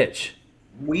Nintendo Switch?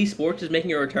 Wii Sports is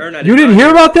making a return. You didn't hear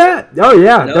about that? Oh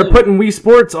yeah, No. they're putting Wii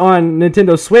Sports on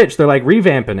Nintendo Switch. They're like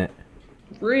revamping it.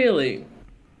 Really?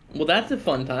 Well, that's a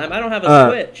fun time. I don't have a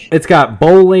Switch. It's got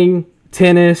bowling,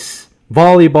 tennis,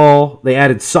 volleyball. They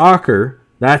added soccer.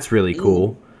 That's really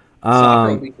cool.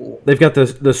 Soccer would be cool. They've got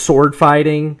the sword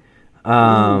fighting.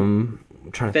 I'm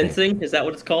trying to Fencing? think. Is that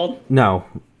what it's called? No.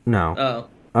 Oh.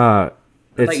 I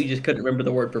It's thought you just couldn't remember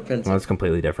the word for fencing. well, it's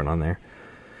completely different on there.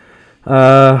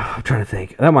 I'm trying to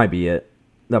think. That might be it.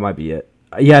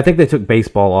 Yeah, I think they took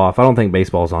baseball off. I don't think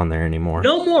baseball's on there anymore.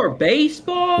 No more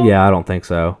baseball? Yeah, I don't think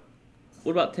so.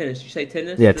 What about tennis? Did you say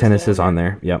tennis? Yeah, Is this tennis still is on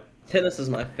there. Yep. Tennis is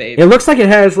my It favorite. looks like it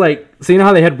has like, so you know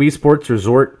how they had Wii Sports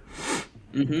Resort?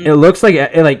 Mm-hmm. It looks like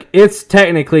it's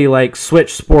technically like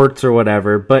Switch Sports or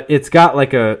whatever, but it's got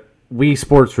like a Wii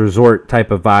Sports Resort type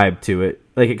of vibe to it.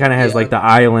 Like it kind of has Yeah. like the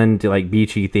island, like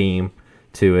beachy theme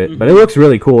to it, but it looks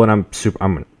really cool. And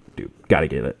gotta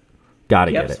get it.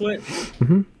 Gotta You get have it. Switch?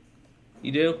 Mm-hmm.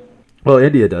 You do? Well,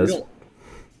 India does.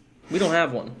 We don't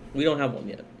have one. We don't have one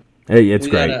yet. Hey, it's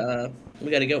we great. We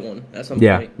gotta get one at some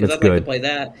Yeah, point. Because it's I'd like good. to play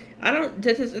that. I don't.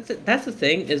 That's the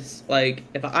thing is like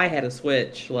if I had a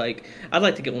Switch, like I'd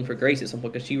like to get one for Grace at some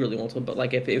point because she really wants one. But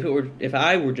like if it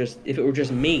were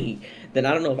just me, then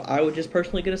I don't know if I would just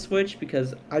personally get a Switch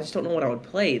because I just don't know what I would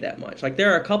play that much. Like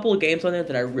there are a couple of games on there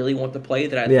that I really want to play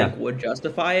that I think would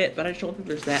justify it, but I just don't think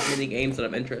there's that many games that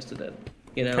I'm interested in.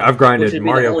 You know, I've grinded Which would be the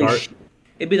Mario only Kart.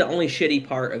 It'd be the only shitty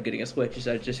part of getting a Switch is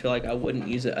I just feel like I wouldn't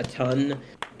use it a ton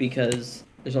because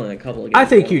there's only a couple of games I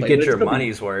think wanna you'd play, get but your it's gonna be-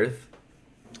 money's worth.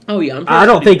 Oh yeah, I'm sure I it's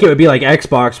don't gonna be think it would be like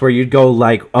Xbox where you'd go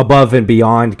like above and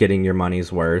beyond getting your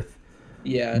money's worth,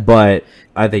 Yeah, but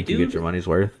I think you Dude. get your money's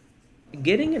worth.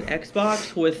 getting an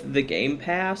Xbox with the Game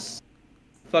Pass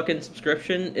fucking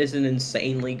subscription is an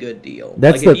insanely good deal.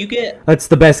 That's like if you get That's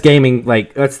the best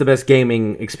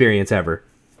gaming experience ever.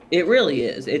 it really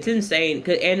is. It's insane.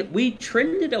 And we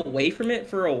trended away from it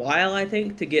for a while, I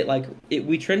think, to get like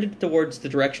we trended towards the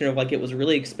direction of like it was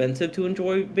really expensive to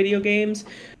enjoy video games.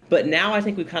 But now I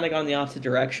think we've kind of gone the opposite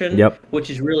direction, Yep. which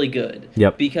is really good.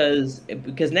 Yep. Because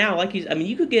now, like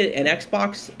you could get an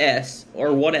Xbox S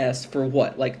or One S for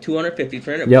what, like 250,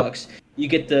 300 Yep. bucks. You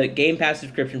get the Game Pass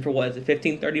subscription for what is it,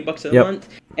 15, 30 bucks a Yep. month,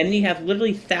 and then you have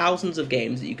literally thousands of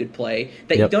games that you could play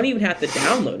that you Yep. don't even have to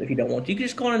download if you don't want to. You can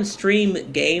just go on and stream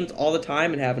games all the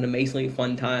time and have an amazingly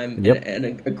fun time Yep. and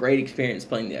a great experience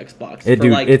playing the Xbox. It, for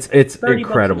dude, like it's 30 bucks a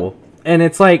incredible. month. And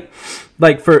it's like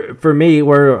for me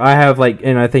where I have like,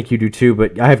 and I think you do too,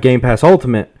 but I have Game Pass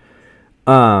Ultimate.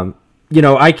 You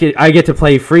know, I get to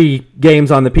play free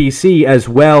games on the PC as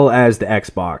well as the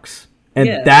Xbox, and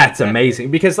Yeah, that's exactly.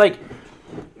 amazing because like,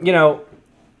 you know,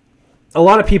 a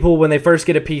lot of people when they first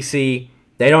get a PC,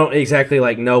 they don't exactly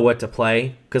like know what to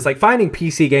play because like finding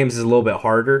PC games is a little bit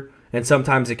harder, and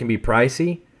sometimes it can be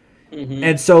pricey. Mm-hmm.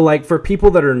 And so, like, for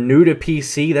people that are new to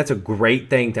PC, that's a great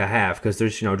thing to have because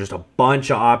there's, you know, just a bunch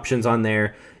of options on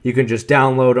there. You can just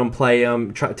download them, play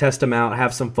them, test them out,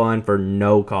 have some fun for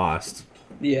no cost.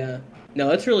 Yeah. No,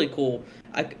 it's really cool.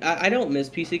 I don't miss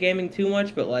PC gaming too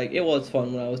much, but like it was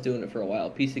fun when I was doing it for a while.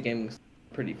 PC gaming's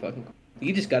pretty fucking cool.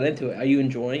 You just got into it. Are you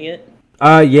enjoying it?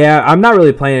 Yeah, I'm not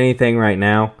really playing anything right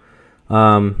now.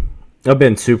 I've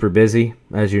been super busy,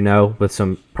 as you know, with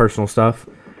some personal stuff.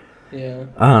 Yeah.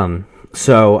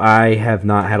 So I have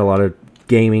not had a lot of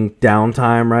gaming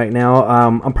downtime right now.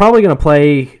 I'm probably gonna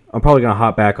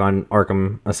hop back on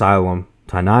Arkham Asylum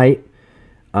tonight.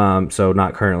 So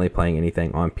not currently playing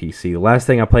anything on PC. The last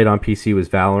thing I played on PC was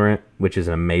Valorant, which is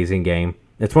an amazing game.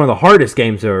 It's one of the hardest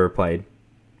games I've ever played.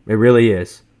 It really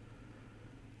is.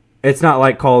 It's not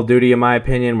like Call of Duty, in my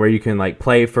opinion, where you can like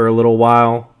play for a little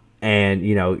while and,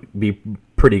 you know, be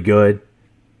pretty good.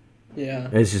 Yeah.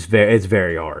 It's just it's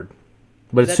very hard,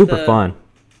 but it's that super the- fun.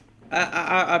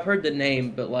 I've heard the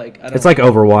name, but like I don't. It's like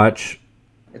Overwatch.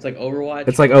 It's like Overwatch.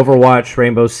 It's like Overwatch,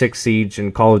 Rainbow Six Siege,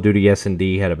 and Call of Duty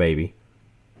S&D had a baby.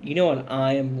 You know what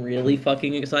I am really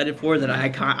fucking excited for that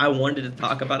I wanted to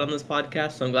talk about on this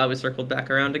podcast, so I'm glad we circled back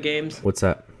around to games. What's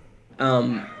that?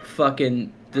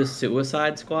 Fucking the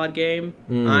Suicide Squad game.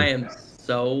 I am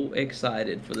so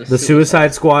excited for this. The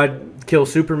Suicide Squad kill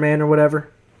Superman or whatever?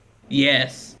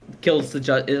 Yes, kills the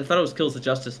I thought it was kills the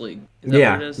Justice League. Is that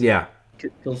Yeah, what it is? yeah.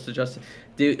 Kills the Justice,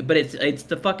 dude. But it's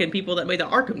the fucking people that made the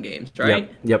Arkham games,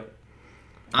 right? Yep.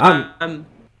 I'm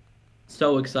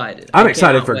so excited. I'm I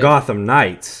excited cannot for wait. Gotham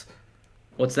Knights.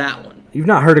 What's that one? You've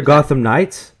not heard of Gotham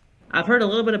Knights? I've heard a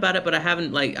little bit about it, but I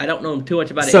haven't I don't know too much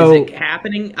about it. So, Is it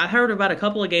happening? I heard about a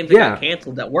couple of games that got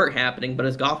canceled that weren't happening, but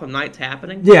is Gotham Knights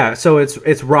happening? Yeah, so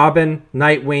it's Robin,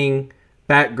 Nightwing,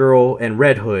 Batgirl, and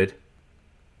Red Hood.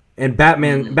 And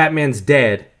Batman's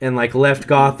dead and like left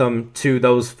Gotham to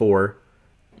those four.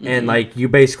 And like you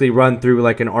basically run through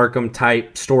like an Arkham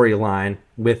type storyline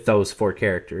with those four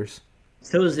characters.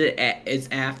 So it's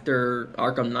after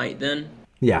Arkham Knight then?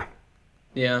 Yeah.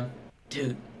 Yeah.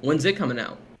 Dude, when's it coming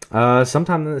out?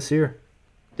 Sometime this year.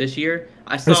 This year?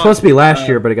 It was supposed to be last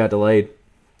year, but it got delayed.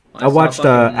 I watched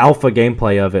alpha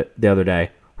gameplay of it the other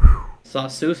day. Saw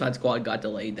Suicide Squad got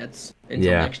delayed. That's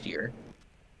until next year.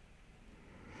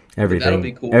 Everything,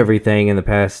 be cool. Everything in the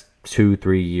past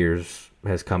 2-3 years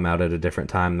has come out at a different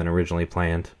time than originally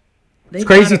planned. It's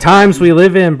crazy times we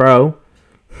live in, bro.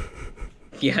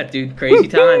 Yeah, dude, crazy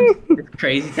times.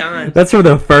 Crazy times. That's from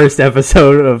the first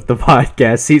episode of the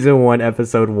podcast, season 1,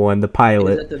 episode 1, the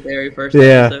pilot. Is that the very first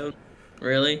episode?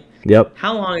 Really? Yep.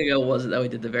 How long ago was it that we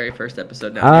did the very first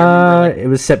episode? Now, it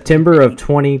was September of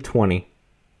 2020.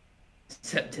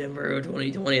 September of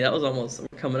 2020. That was almost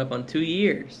coming up on 2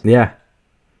 years. Yeah.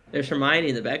 There's Hermione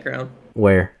in the background.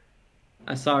 Where?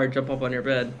 I saw her jump up on your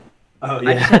bed. Oh,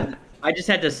 yeah. I just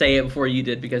had to say it before you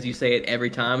did because you say it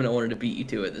every time, and I wanted to beat you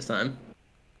to it this time.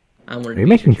 Are you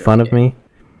making fun of me?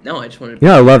 No, I just wanted to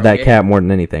You know I love that cat more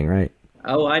than anything, right?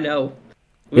 Oh, I know.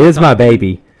 It is my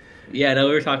baby. Yeah, no,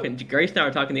 we were talking. Grace and I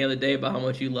were talking the other day about how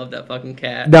much you love that fucking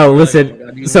cat. No, listen.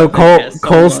 Like, oh so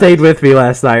Cole stayed with me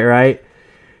last night, right?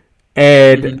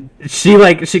 And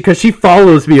she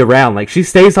follows me around. Like, she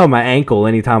stays on my ankle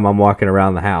anytime I'm walking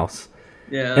around the house.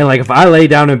 Yeah. And, like, if I lay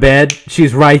down in bed,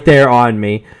 she's right there on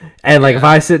me. And, like, if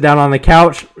I sit down on the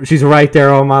couch, she's right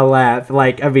there on my lap.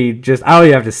 Like, I mean, just, I don't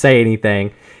even have to say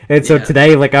anything. And so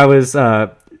today, like, I was,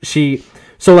 so,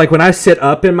 like, when I sit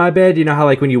up in my bed, you know how,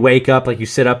 like, when you wake up, like, you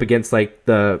sit up against, like,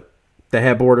 the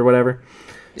headboard or whatever?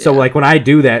 Yeah. So, like, when I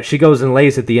do that, she goes and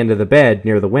lays at the end of the bed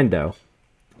near the window.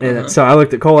 And so I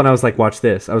looked at Cole and I was like, watch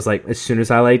this. I was like, as soon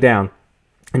as I lay down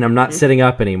and I'm not sitting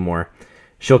up anymore,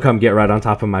 she'll come get right on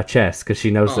top of my chest because she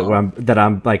knows that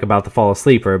I'm like about to fall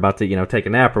asleep or about to, you know, take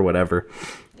a nap or whatever.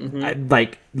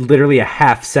 Like literally a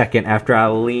half second after I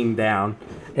leaned down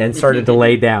and started to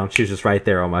lay down, she was just right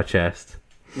there on my chest.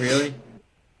 Really?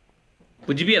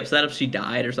 Would you be upset if she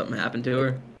died or something happened to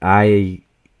her?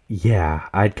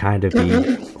 I'd kind of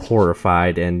be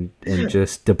horrified and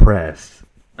just depressed.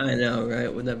 I know, right?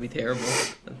 Wouldn't that be terrible?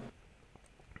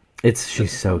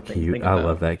 She's so cute. I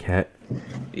love that cat.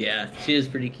 Yeah, she is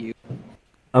pretty cute.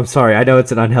 I'm sorry. I know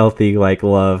it's an unhealthy like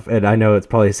love, and I know it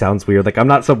probably sounds weird. Like I'm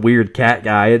not some weird cat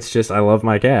guy. It's just I love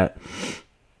my cat.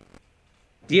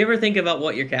 Do you ever think about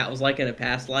what your cat was like in a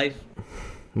past life?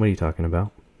 What are you talking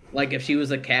about? Like if she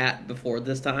was a cat before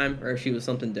this time, or if she was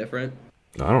something different?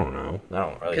 I don't know. I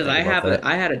don't really. Because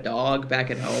I had a dog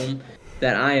back at home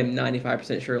that I am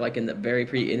 95% sure, like in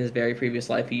his very previous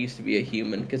life, he used to be a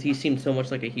human because he seemed so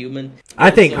much like a human. I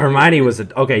think Hermione was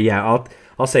okay. Yeah,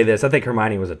 I'll say this. I think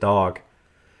Hermione was a dog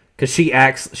because she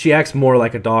acts more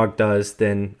like a dog does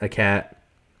than a cat.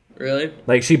 Really?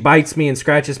 Like she bites me and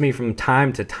scratches me from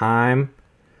time to time,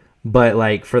 but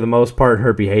like for the most part,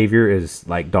 her behavior is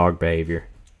like dog behavior.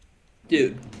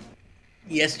 Dude,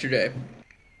 yesterday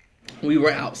we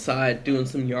were outside doing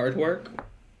some yard work.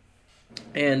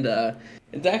 And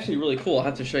it's actually really cool. I'll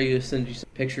have to send you some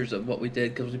pictures of what we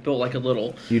did because we built like a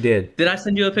little... You did. Did I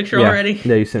send you a picture already?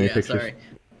 Yeah, you sent me pictures. Sorry.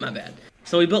 My bad.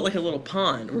 So we built like a little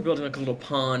pond. We're building like a little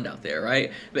pond out there,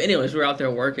 right? But anyways, we were out there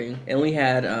working, and we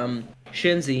had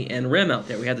Shinzi and Rim out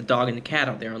there. We had the dog and the cat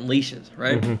out there on leashes,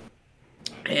 right?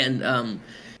 Mm-hmm. And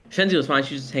Shinzi was fine.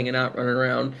 She was just hanging out, running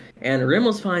around. And Rim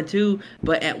was fine too.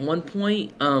 But at one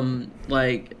point,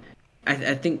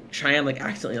 I think Cheyenne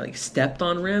accidentally stepped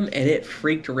on Rim and it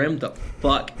freaked Rim the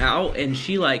fuck out and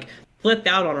she flipped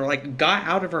out on her, got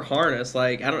out of her harness.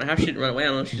 I don't know how she didn't run away. I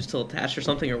don't know if she was still attached or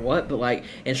something or what, but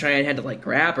and Cheyenne had to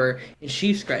grab her and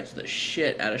she scratched the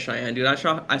shit out of Cheyenne, dude.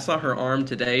 I saw her arm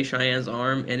today, Cheyenne's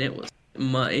arm, and it was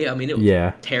it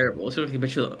was terrible. It was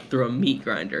like you through a meat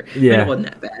grinder. Yeah. And it wasn't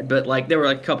that bad, but there were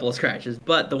a couple of scratches.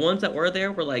 But the ones that were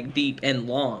there were deep and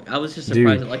long. I was just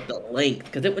surprised at the length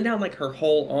because it went down her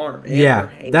whole arm. Yeah,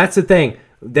 that's the thing.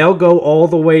 They'll go all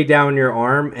the way down your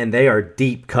arm, and they are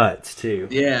deep cuts too.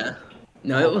 Yeah.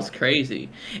 No, it was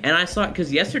crazy. And I saw it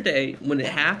because yesterday when it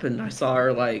happened, I saw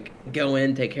her go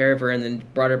in, take care of her, and then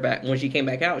brought her back. When she came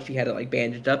back out, she had it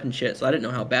bandaged up and shit. So I didn't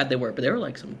know how bad they were, but there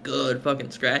were some good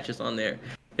fucking scratches on there.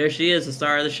 There she is, the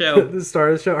star of the show. The star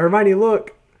of the show. Hermione,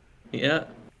 look. Yeah.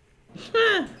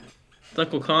 It's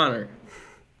Uncle Connor.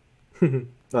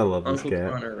 I love this Uncle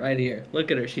cat. Connor, right here. Look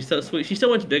at her. She's so sweet. She's so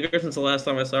much bigger since the last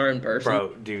time I saw her in person.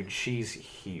 Bro, dude, she's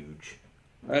huge.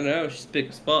 I know. She's big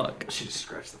as fuck. She just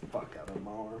scratched the fuck out of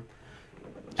my arm.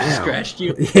 She scratched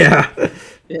you. Yeah.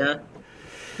 Yeah.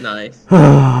 Nice.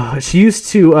 She used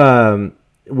to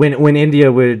when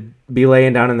India would be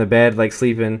laying down in the bed like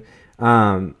sleeping,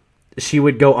 she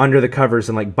would go under the covers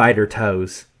and like bite her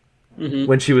toes. Mm-hmm.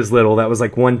 When she was little, that was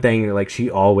like one thing that like she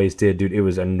always did, dude. It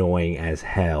was annoying as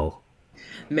hell.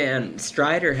 Man,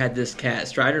 Strider had this cat.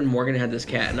 Strider and Morgan had this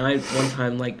cat, and I one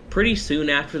time, like pretty soon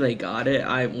after they got it,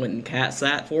 I went and cat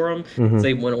sat for them. Mm-hmm.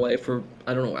 They went away for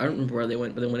I don't remember where they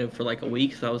went, but they went in for like a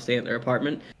week. So I was staying at their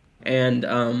apartment, and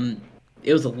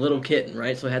it was a little kitten,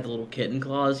 right? So it had the little kitten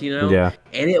claws, you know? Yeah.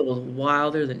 And it was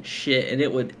wilder than shit, and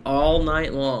it would all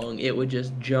night long. It would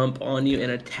just jump on you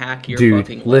and attack your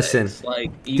fucking legs. Listen,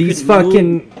 like these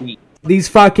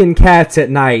fucking cats at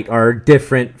night are a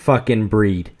different fucking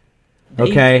breed.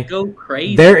 Okay, they go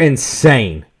crazy. They're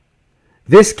insane.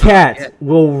 This cat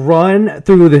will run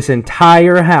through this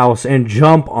entire house and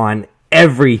jump on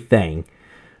everything,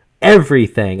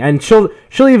 and she'll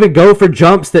even go for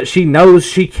jumps that she knows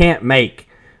she can't make,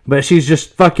 but she's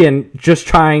just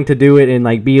trying to do it and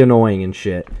like be annoying and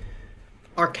shit.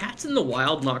 Are cats in the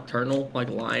wild nocturnal, like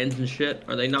lions and shit?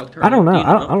 Are they nocturnal? I don't know.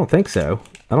 I don't think so.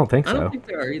 I don't think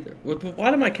they are either. Why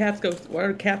do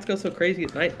cats go so crazy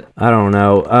at night then? I don't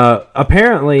know.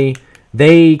 Apparently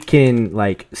they can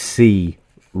like see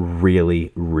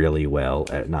really, really well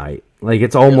at night. Like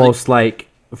it's almost like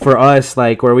for us,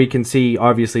 like where we can see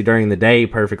obviously during the day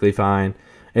perfectly fine.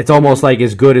 It's almost like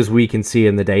as good as we can see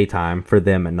in the daytime for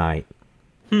them at night.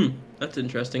 That's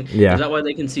interesting. Yeah. Is that why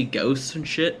they can see ghosts and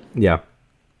shit? Yeah.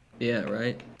 Yeah,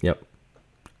 right? Yep.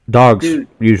 Dogs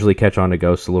usually catch on to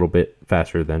ghosts a little bit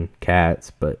faster than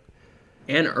cats, but...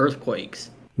 And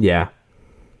earthquakes. Yeah.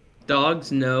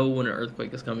 Dogs know when an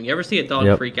earthquake is coming. You ever see a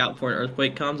dog freak out before an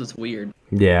earthquake comes? It's weird.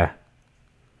 Yeah.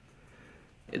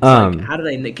 It's like, how do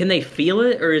they... Can they feel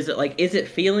it? Or is it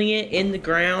feeling it in the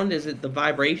ground? Is it the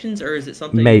vibrations? Or is it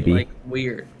something like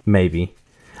weird? Maybe.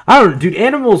 I don't know, dude.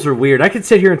 Animals are weird. I could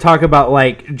sit here and talk about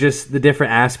like just the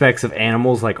different aspects of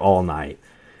animals like all night.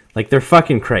 Like they're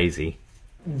fucking crazy.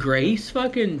 Grace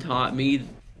fucking taught me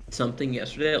something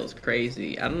yesterday that was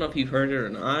crazy. I don't know if you've heard it or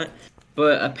not,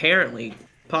 but apparently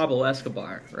Pablo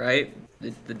Escobar, right?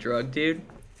 The drug dude.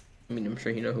 I mean, I'm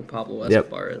sure you know who Pablo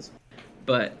Escobar is.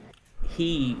 But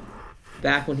he,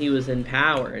 back when he was in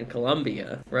power in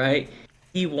Colombia, right?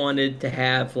 He wanted to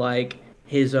have like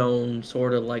his own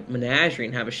sort of like menagerie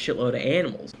and have a shitload of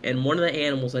animals. And one of the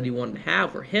animals that he wanted to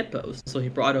have were hippos. So he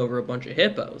brought over a bunch of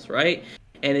hippos, right?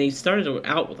 And he started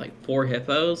out with like 4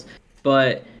 hippos,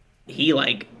 but he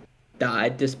like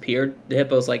died, disappeared. The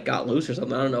hippos like got loose or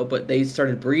something, I don't know, but they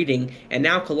started breeding, and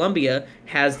now Colombia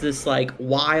has this like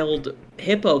wild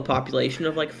hippo population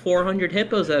of like 400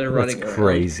 hippos that are running around. That's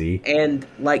crazy. And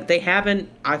like they haven't,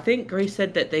 I think Grace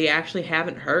said that they actually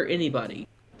haven't hurt anybody.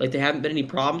 Like there haven't been any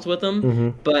problems with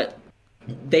them, but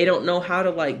they don't know how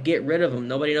to like get rid of them.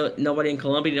 Nobody in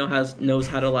Colombia knows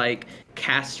how to like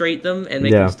castrate them and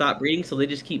make them stop breeding. So they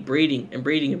just keep breeding and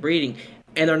breeding and breeding,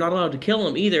 and they're not allowed to kill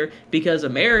them either because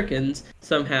Americans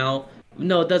somehow.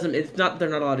 No, it doesn't. It's not. They're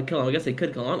not allowed to kill them. I guess they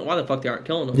could kill them. I don't know why the fuck they aren't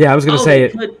killing them. Yeah, I was gonna say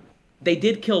it. They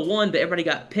did kill one, but everybody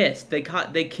got pissed. They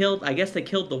killed. I guess they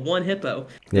killed the one hippo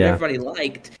that everybody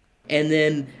liked. And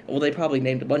then, well, they probably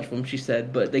named a bunch of them, she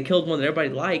said, but they killed one that everybody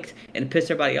liked and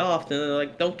pissed everybody off. And they're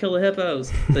like, don't kill the hippos.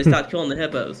 So they stopped killing the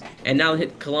hippos. And now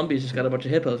Colombia's just got a bunch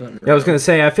of hippos on it. Yeah, I was going to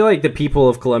say, I feel like the people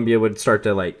of Colombia would start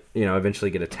to, like, you know,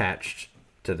 eventually get attached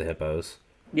to the hippos.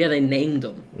 Yeah, they named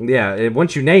them. Yeah,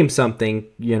 once you name something,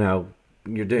 you know,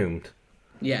 you're doomed.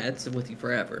 Yeah, it's with you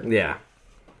forever. Yeah.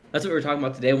 That's what we were talking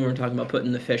about today when we were talking about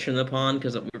putting the fish in the pond,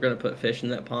 because we were going to put fish in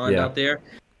that pond out there.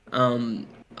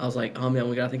 I was like, oh man,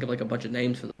 we gotta think of like a bunch of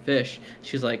names for the fish.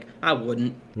 She's like, I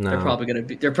wouldn't. No. They're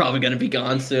probably gonna be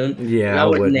gone soon. Yeah, I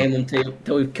wouldn't name them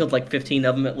till we've killed like 15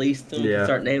 of them at least. And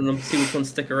start naming them, see which ones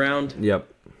stick around. Yep.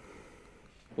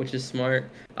 Which is smart.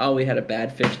 Oh, we had a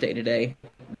bad fish day today.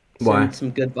 Why?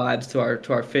 Some good vibes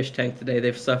to our fish tank today.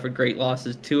 They've suffered great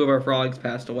losses. 2 of our frogs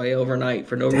passed away overnight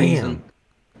for no reason.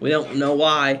 We don't know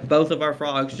why. Both of our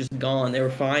frogs just gone. They were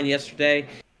fine yesterday.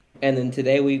 And then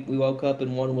today we woke up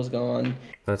and one was gone.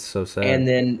 That's so sad. And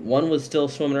then one was still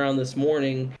swimming around this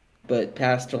morning, but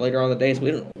passed later on in the day, so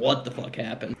we don't know what the fuck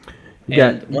happened.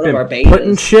 And one of our betas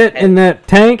putting shit in that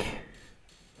tank?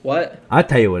 What? I'll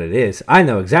tell you what it is. I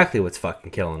know exactly what's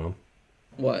fucking killing them.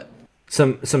 What?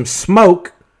 Some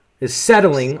smoke is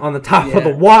settling on the top of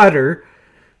the water.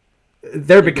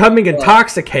 They're becoming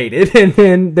intoxicated, and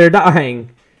then they're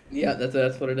dying. Yeah,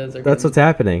 that's what it is. That's what's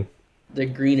happening. They're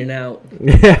greening out.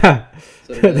 Yeah.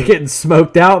 They're getting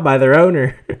smoked out by their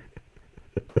owner.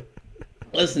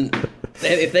 Listen,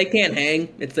 if they can't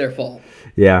hang, it's their fault.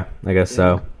 Yeah, I guess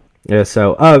so. Yeah,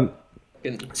 so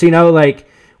you know, like,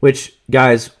 which,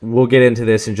 guys, we'll get into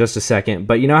this in just a second,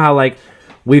 but you know how, like,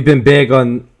 we've been big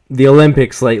on the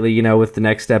Olympics lately, you know, with the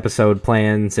next episode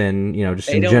plans and, you know, just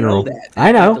in general.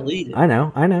 I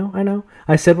know.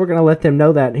 I said we're going to let them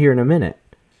know that here in a minute.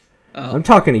 Oh. I'm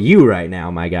talking to you right now,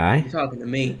 my guy. You're talking to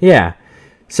me. Yeah.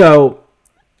 So,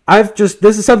 this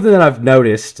is something that I've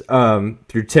noticed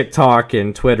through TikTok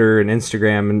and Twitter and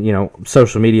Instagram and, you know,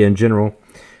 social media in general.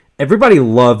 Everybody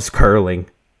loves curling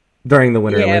during the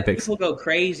Winter Olympics. People go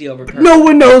crazy over curling. No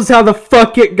one knows how the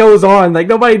fuck it goes on. Like,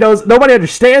 nobody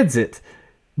understands it.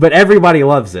 But everybody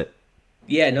loves it.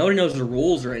 Yeah, nobody knows the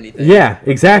rules or anything. Yeah,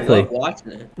 exactly. I love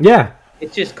watching it. Yeah.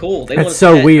 It's just cool. That's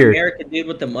so weird. American dude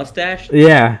with the mustache.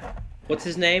 Yeah. What's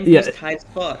his name? Yeah. He's tight as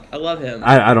fuck. I love him.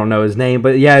 I don't know his name,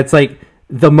 but yeah, it's like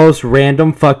the most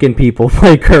random fucking people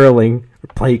play curling.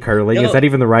 Play curling. Is that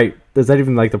even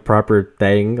like the proper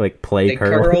thing? Like play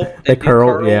curling? They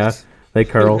curl. Yeah. They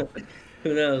curl.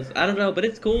 Who knows? I don't know, but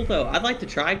it's cool though. I'd like to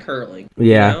try curling.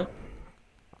 Yeah. You know?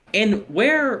 And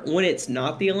when it's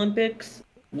not the Olympics,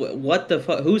 what the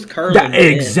fuck? Who's curling? Yeah,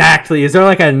 exactly. Is there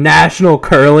like a national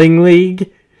curling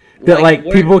league that like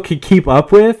people could keep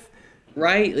up with?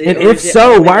 Right. And if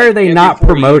so, why are they not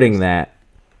promoting that?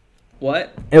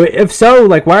 What? If so,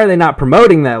 like, why are they not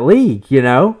promoting that league? You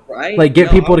know, right? Like, get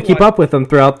people to keep up with them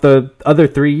throughout the other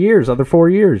 4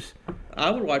 years. I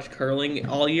would watch curling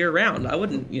all year round. I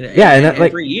wouldn't, you know. Yeah, and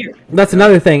every year. That's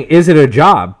another thing. Is it a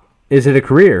job? Is it a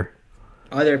career?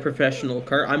 Are there professional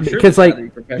I'm sure because like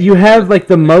you have like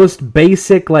the most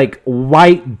basic like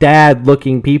white dad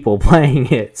looking people playing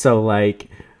it. So like,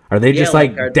 are they just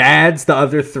like dads the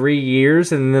other 3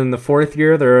 years, and then the fourth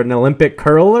year they're an Olympic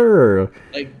curler, or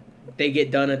like they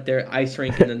get done at their ice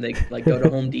rink and then they like go to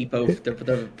Home Depot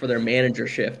for their manager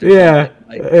shift? Or yeah,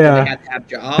 like, do they have to have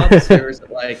jobs, or is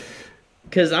it like?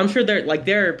 Because I'm sure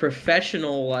they're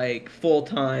professional, like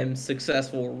full-time,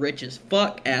 successful, rich as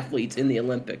fuck athletes in the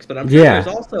Olympics. But I'm sure there's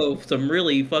also some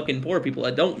really fucking poor people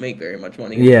that don't make very much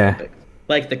money in the Olympics.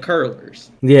 Like the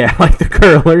curlers. Yeah, like the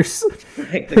curlers.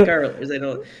 Like the curlers. They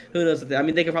don't. Who knows? I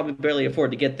mean, they could probably barely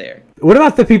afford to get there. What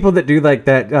about the people that do like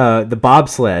that? The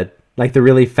bobsled, like the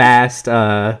really fast.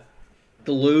 The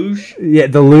luge. Yeah,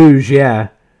 the luge. Yeah.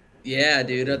 Yeah,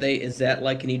 dude. Is that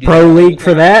like? Can you do pro league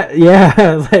for that?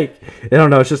 Yeah, like I don't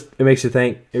know. It makes you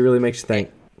think. It really makes you think.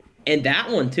 And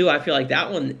that one too. I feel like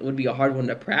that one would be a hard one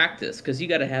to practice because you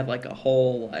got to have like a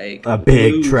whole like a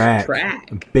big track.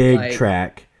 A big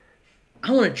track.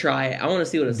 I want to try it. I want to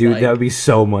see what it's like. Dude, that would be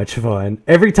so much fun.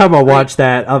 Every time I watch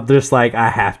that, I'm just like, I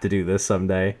have to do this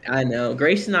someday. I know.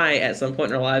 Grace and I, at some point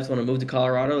in our lives, want to move to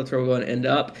Colorado. That's where we're going to end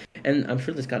up. And I'm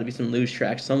sure there's got to be some luge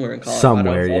tracks somewhere in Colorado.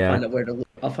 Somewhere, so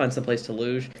I'll find some place to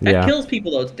luge. That kills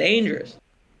people, though. It's dangerous.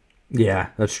 Yeah,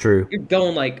 that's true. You're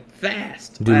going, like,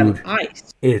 fast. Dude, out of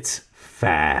ice. It's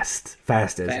fast.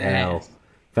 Fast as hell.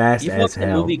 Fast as hell. You watched the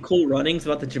movie Cool Runnings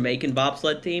about the Jamaican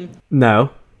bobsled team? No.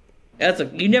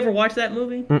 You never watched that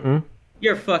movie? Mm-mm.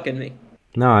 You're fucking me.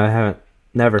 No, I haven't.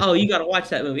 Never. Oh, you gotta watch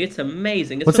that movie. It's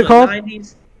amazing. It's What's it called? The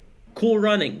 90s. Cool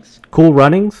Runnings. Cool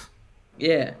Runnings?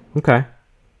 Yeah. Okay.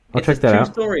 I'll check that out. It's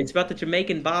a true story. It's about the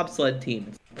Jamaican bobsled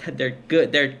team. They're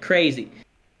good. They're crazy.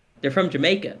 They're from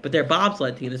Jamaica, but they're a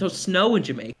bobsled team. There's no snow in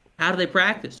Jamaica. How do they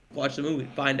practice? Watch the movie.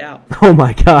 Find out. Oh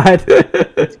my god.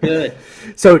 It's good.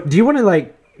 So, do you want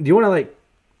to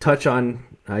touch on?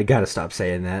 I gotta stop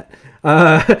saying that.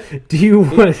 Do you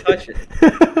want to touch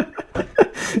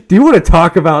it? Do you want to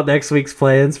talk about next week's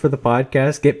plans for the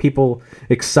podcast? Get people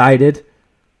excited.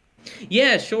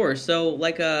 Yeah, sure. So,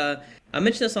 like, I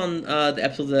mentioned this on the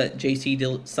episode that JC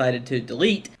decided to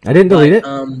delete. I didn't delete it.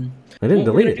 I didn't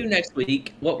delete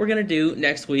it. What we're gonna do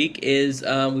next week is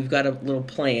we've got a little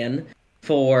plan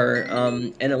for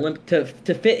an to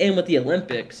fit in with the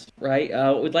Olympics, right?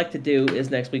 What we'd like to do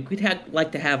is next week we'd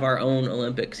like to have our own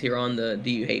Olympics here on the Do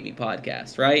You Hate Me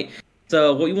podcast, right?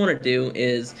 So what we want to do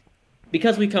is,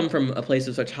 because we come from a place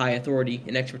of such high authority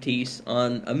and expertise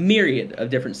on a myriad of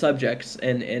different subjects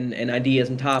and ideas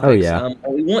and topics,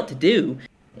 what we want to do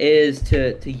is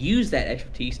to use that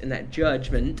expertise and that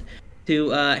judgment to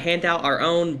hand out our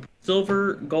own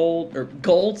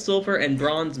gold, silver, and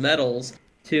bronze medals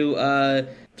to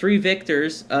 3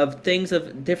 victors of things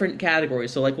of different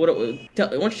categories. So, like, why don't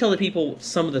you tell the people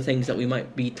some of the things that we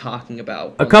might be talking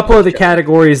about? A couple of the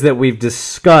categories that we've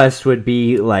discussed would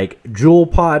be, like, Jewel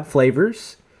Pod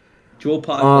flavors.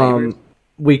 Flavors.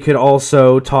 We could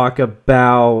also talk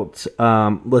about,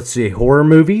 horror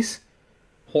movies.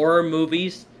 Horror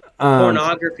movies.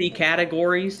 pornography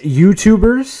categories.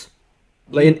 YouTubers.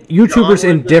 YouTubers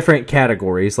in different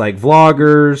categories, like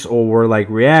vloggers or like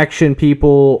reaction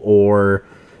people or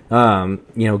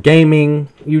gaming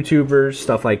YouTubers,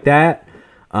 stuff like that.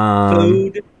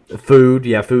 Food,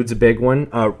 yeah, food's a big one.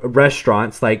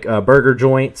 Restaurants like burger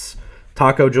joints,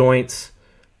 taco joints,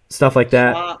 stuff like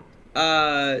that.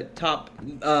 Top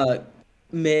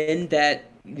men that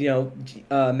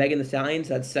Megan Thee Stallion's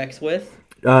had sex with.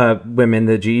 Women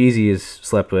that G-Eazy has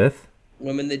slept with.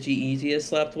 Women that G-Eazy has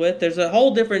slept with. There's a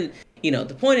whole different,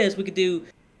 the point is we could do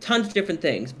tons of different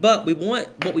things, but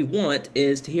what we want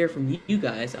is to hear from you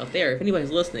guys out there. If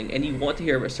anybody's listening and you want to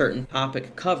hear a certain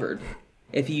topic covered,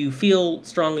 if you feel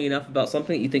strongly enough about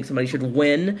something that you think somebody should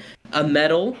win a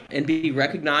medal and be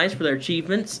recognized for their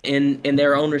achievements in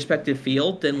their own respective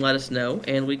field, then let us know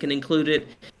and we can include it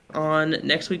on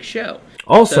next week's show.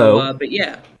 Also,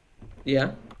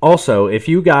 Also, if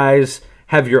you guys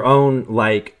have your own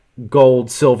like gold,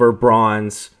 silver,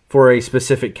 bronze for a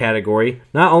specific category,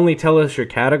 not only tell us your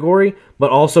category,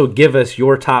 but also give us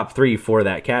your top 3 for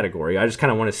that category. I just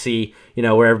kind of want to see,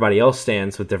 where everybody else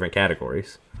stands with different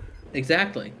categories.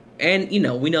 Exactly. And, we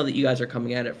know that you guys are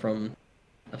coming at it from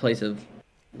a place of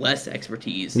less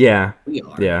expertise. Yeah. We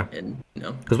are. Yeah. And,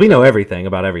 because we know everything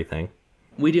about everything.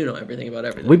 We do know everything about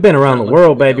everything. We've been around the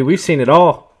world, baby. We've seen it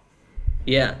all.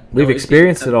 Yeah. We've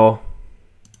experienced it all.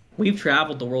 We've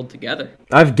traveled the world together.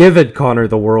 I've given Connor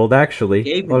the world,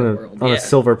 actually, on a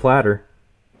silver platter.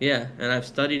 Yeah, and I've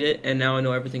studied it, and now I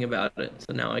know everything about it.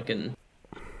 So now I can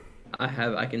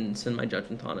send my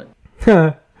judgment on it.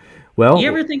 Well, do you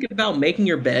ever think about making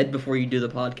your bed before you do the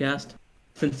podcast,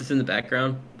 since it's in the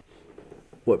background?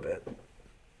 What bed?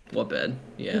 What bed?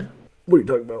 Yeah. What are you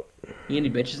talking about? You any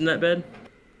bitches in that bed?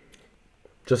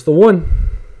 Just the one.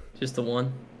 Just the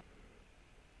one.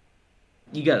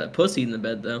 You got a pussy in the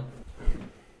bed, though.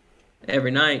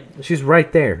 Every night. She's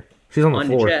right there. She's on the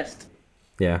floor. On your chest.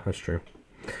 Yeah, that's true.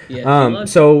 Yeah.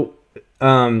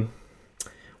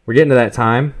 We're getting to that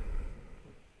time.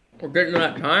 We're getting to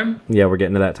that time? Yeah, we're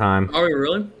getting to that time. Are we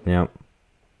really? Yeah.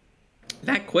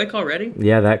 That quick already?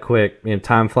 Yeah, that quick.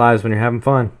 Time flies when you're having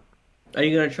fun. Are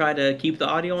you gonna try to keep the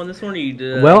audio on this one, or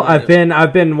you? Well, I've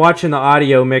been watching the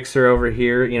audio mixer over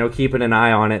here. Keeping an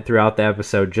eye on it throughout the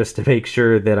episode just to make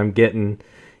sure that I'm getting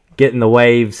the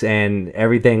waves and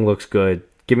everything looks good.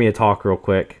 Give me a talk real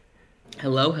quick.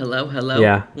 Hello.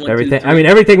 Yeah, 1, everything. 2, 3.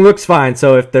 Everything looks fine.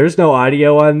 So if there's no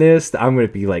audio on this, I'm gonna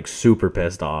be like super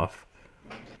pissed off.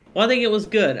 Well, I think it was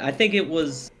good. I think it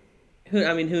was. Who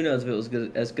knows if it was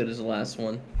as good as the last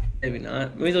one? Maybe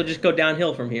not. Maybe they'll just go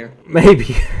downhill from here.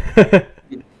 Maybe.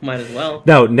 Might as well.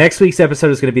 No, next week's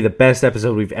episode is going to be the best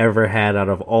episode we've ever had out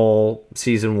of all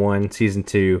Season 1, Season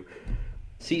 2.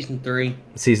 Season 3.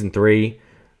 Season 3.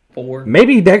 4.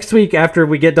 Maybe next week, after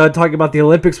we get done talking about the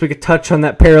Olympics, we could touch on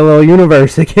that parallel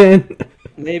universe again.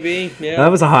 Maybe, yeah. That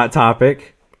was a hot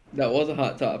topic. That was a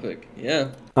hot topic, yeah.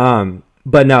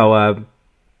 But no,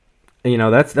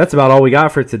 that's about all we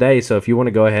got for today, so if you want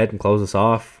to go ahead and close us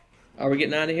off. Are we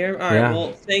getting out of here? All right,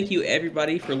 well, thank you,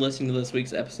 everybody, for listening to this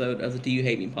week's episode of the Do You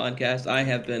Hate Me podcast. I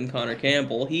have been Connor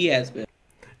Campbell. He has been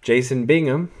Jason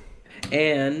Bingham.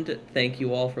 And thank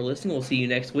you all for listening. We'll see you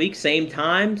next week. Same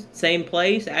time, same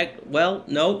place. Well,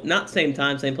 no, not same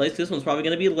time, same place. This one's probably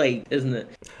going to be late, isn't it?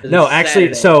 No,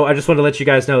 actually, so I just want to let you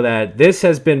guys know that this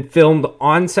has been filmed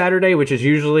on Saturday, which is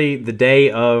usually the day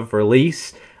of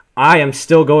release. I am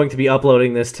still going to be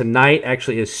uploading this tonight,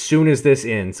 actually, as soon as this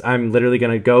ends. I'm literally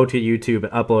going to go to YouTube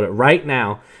and upload it right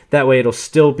now. That way it'll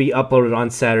still be uploaded on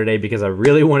Saturday because I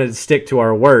really wanted to stick to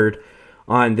our word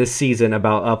on this season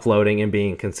about uploading and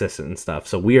being consistent and stuff.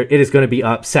 So it is going to be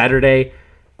up Saturday,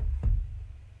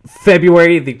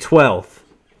 February the 12th.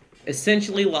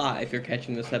 Essentially live, you're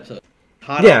catching this episode.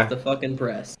 Hot off the fucking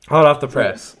press. Hot off the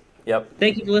press. Yep.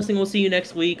 Thank you for listening. We'll see you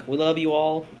next week. We love you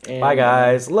all. And bye,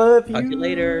 guys. Love you. Talk to you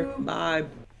later. Bye.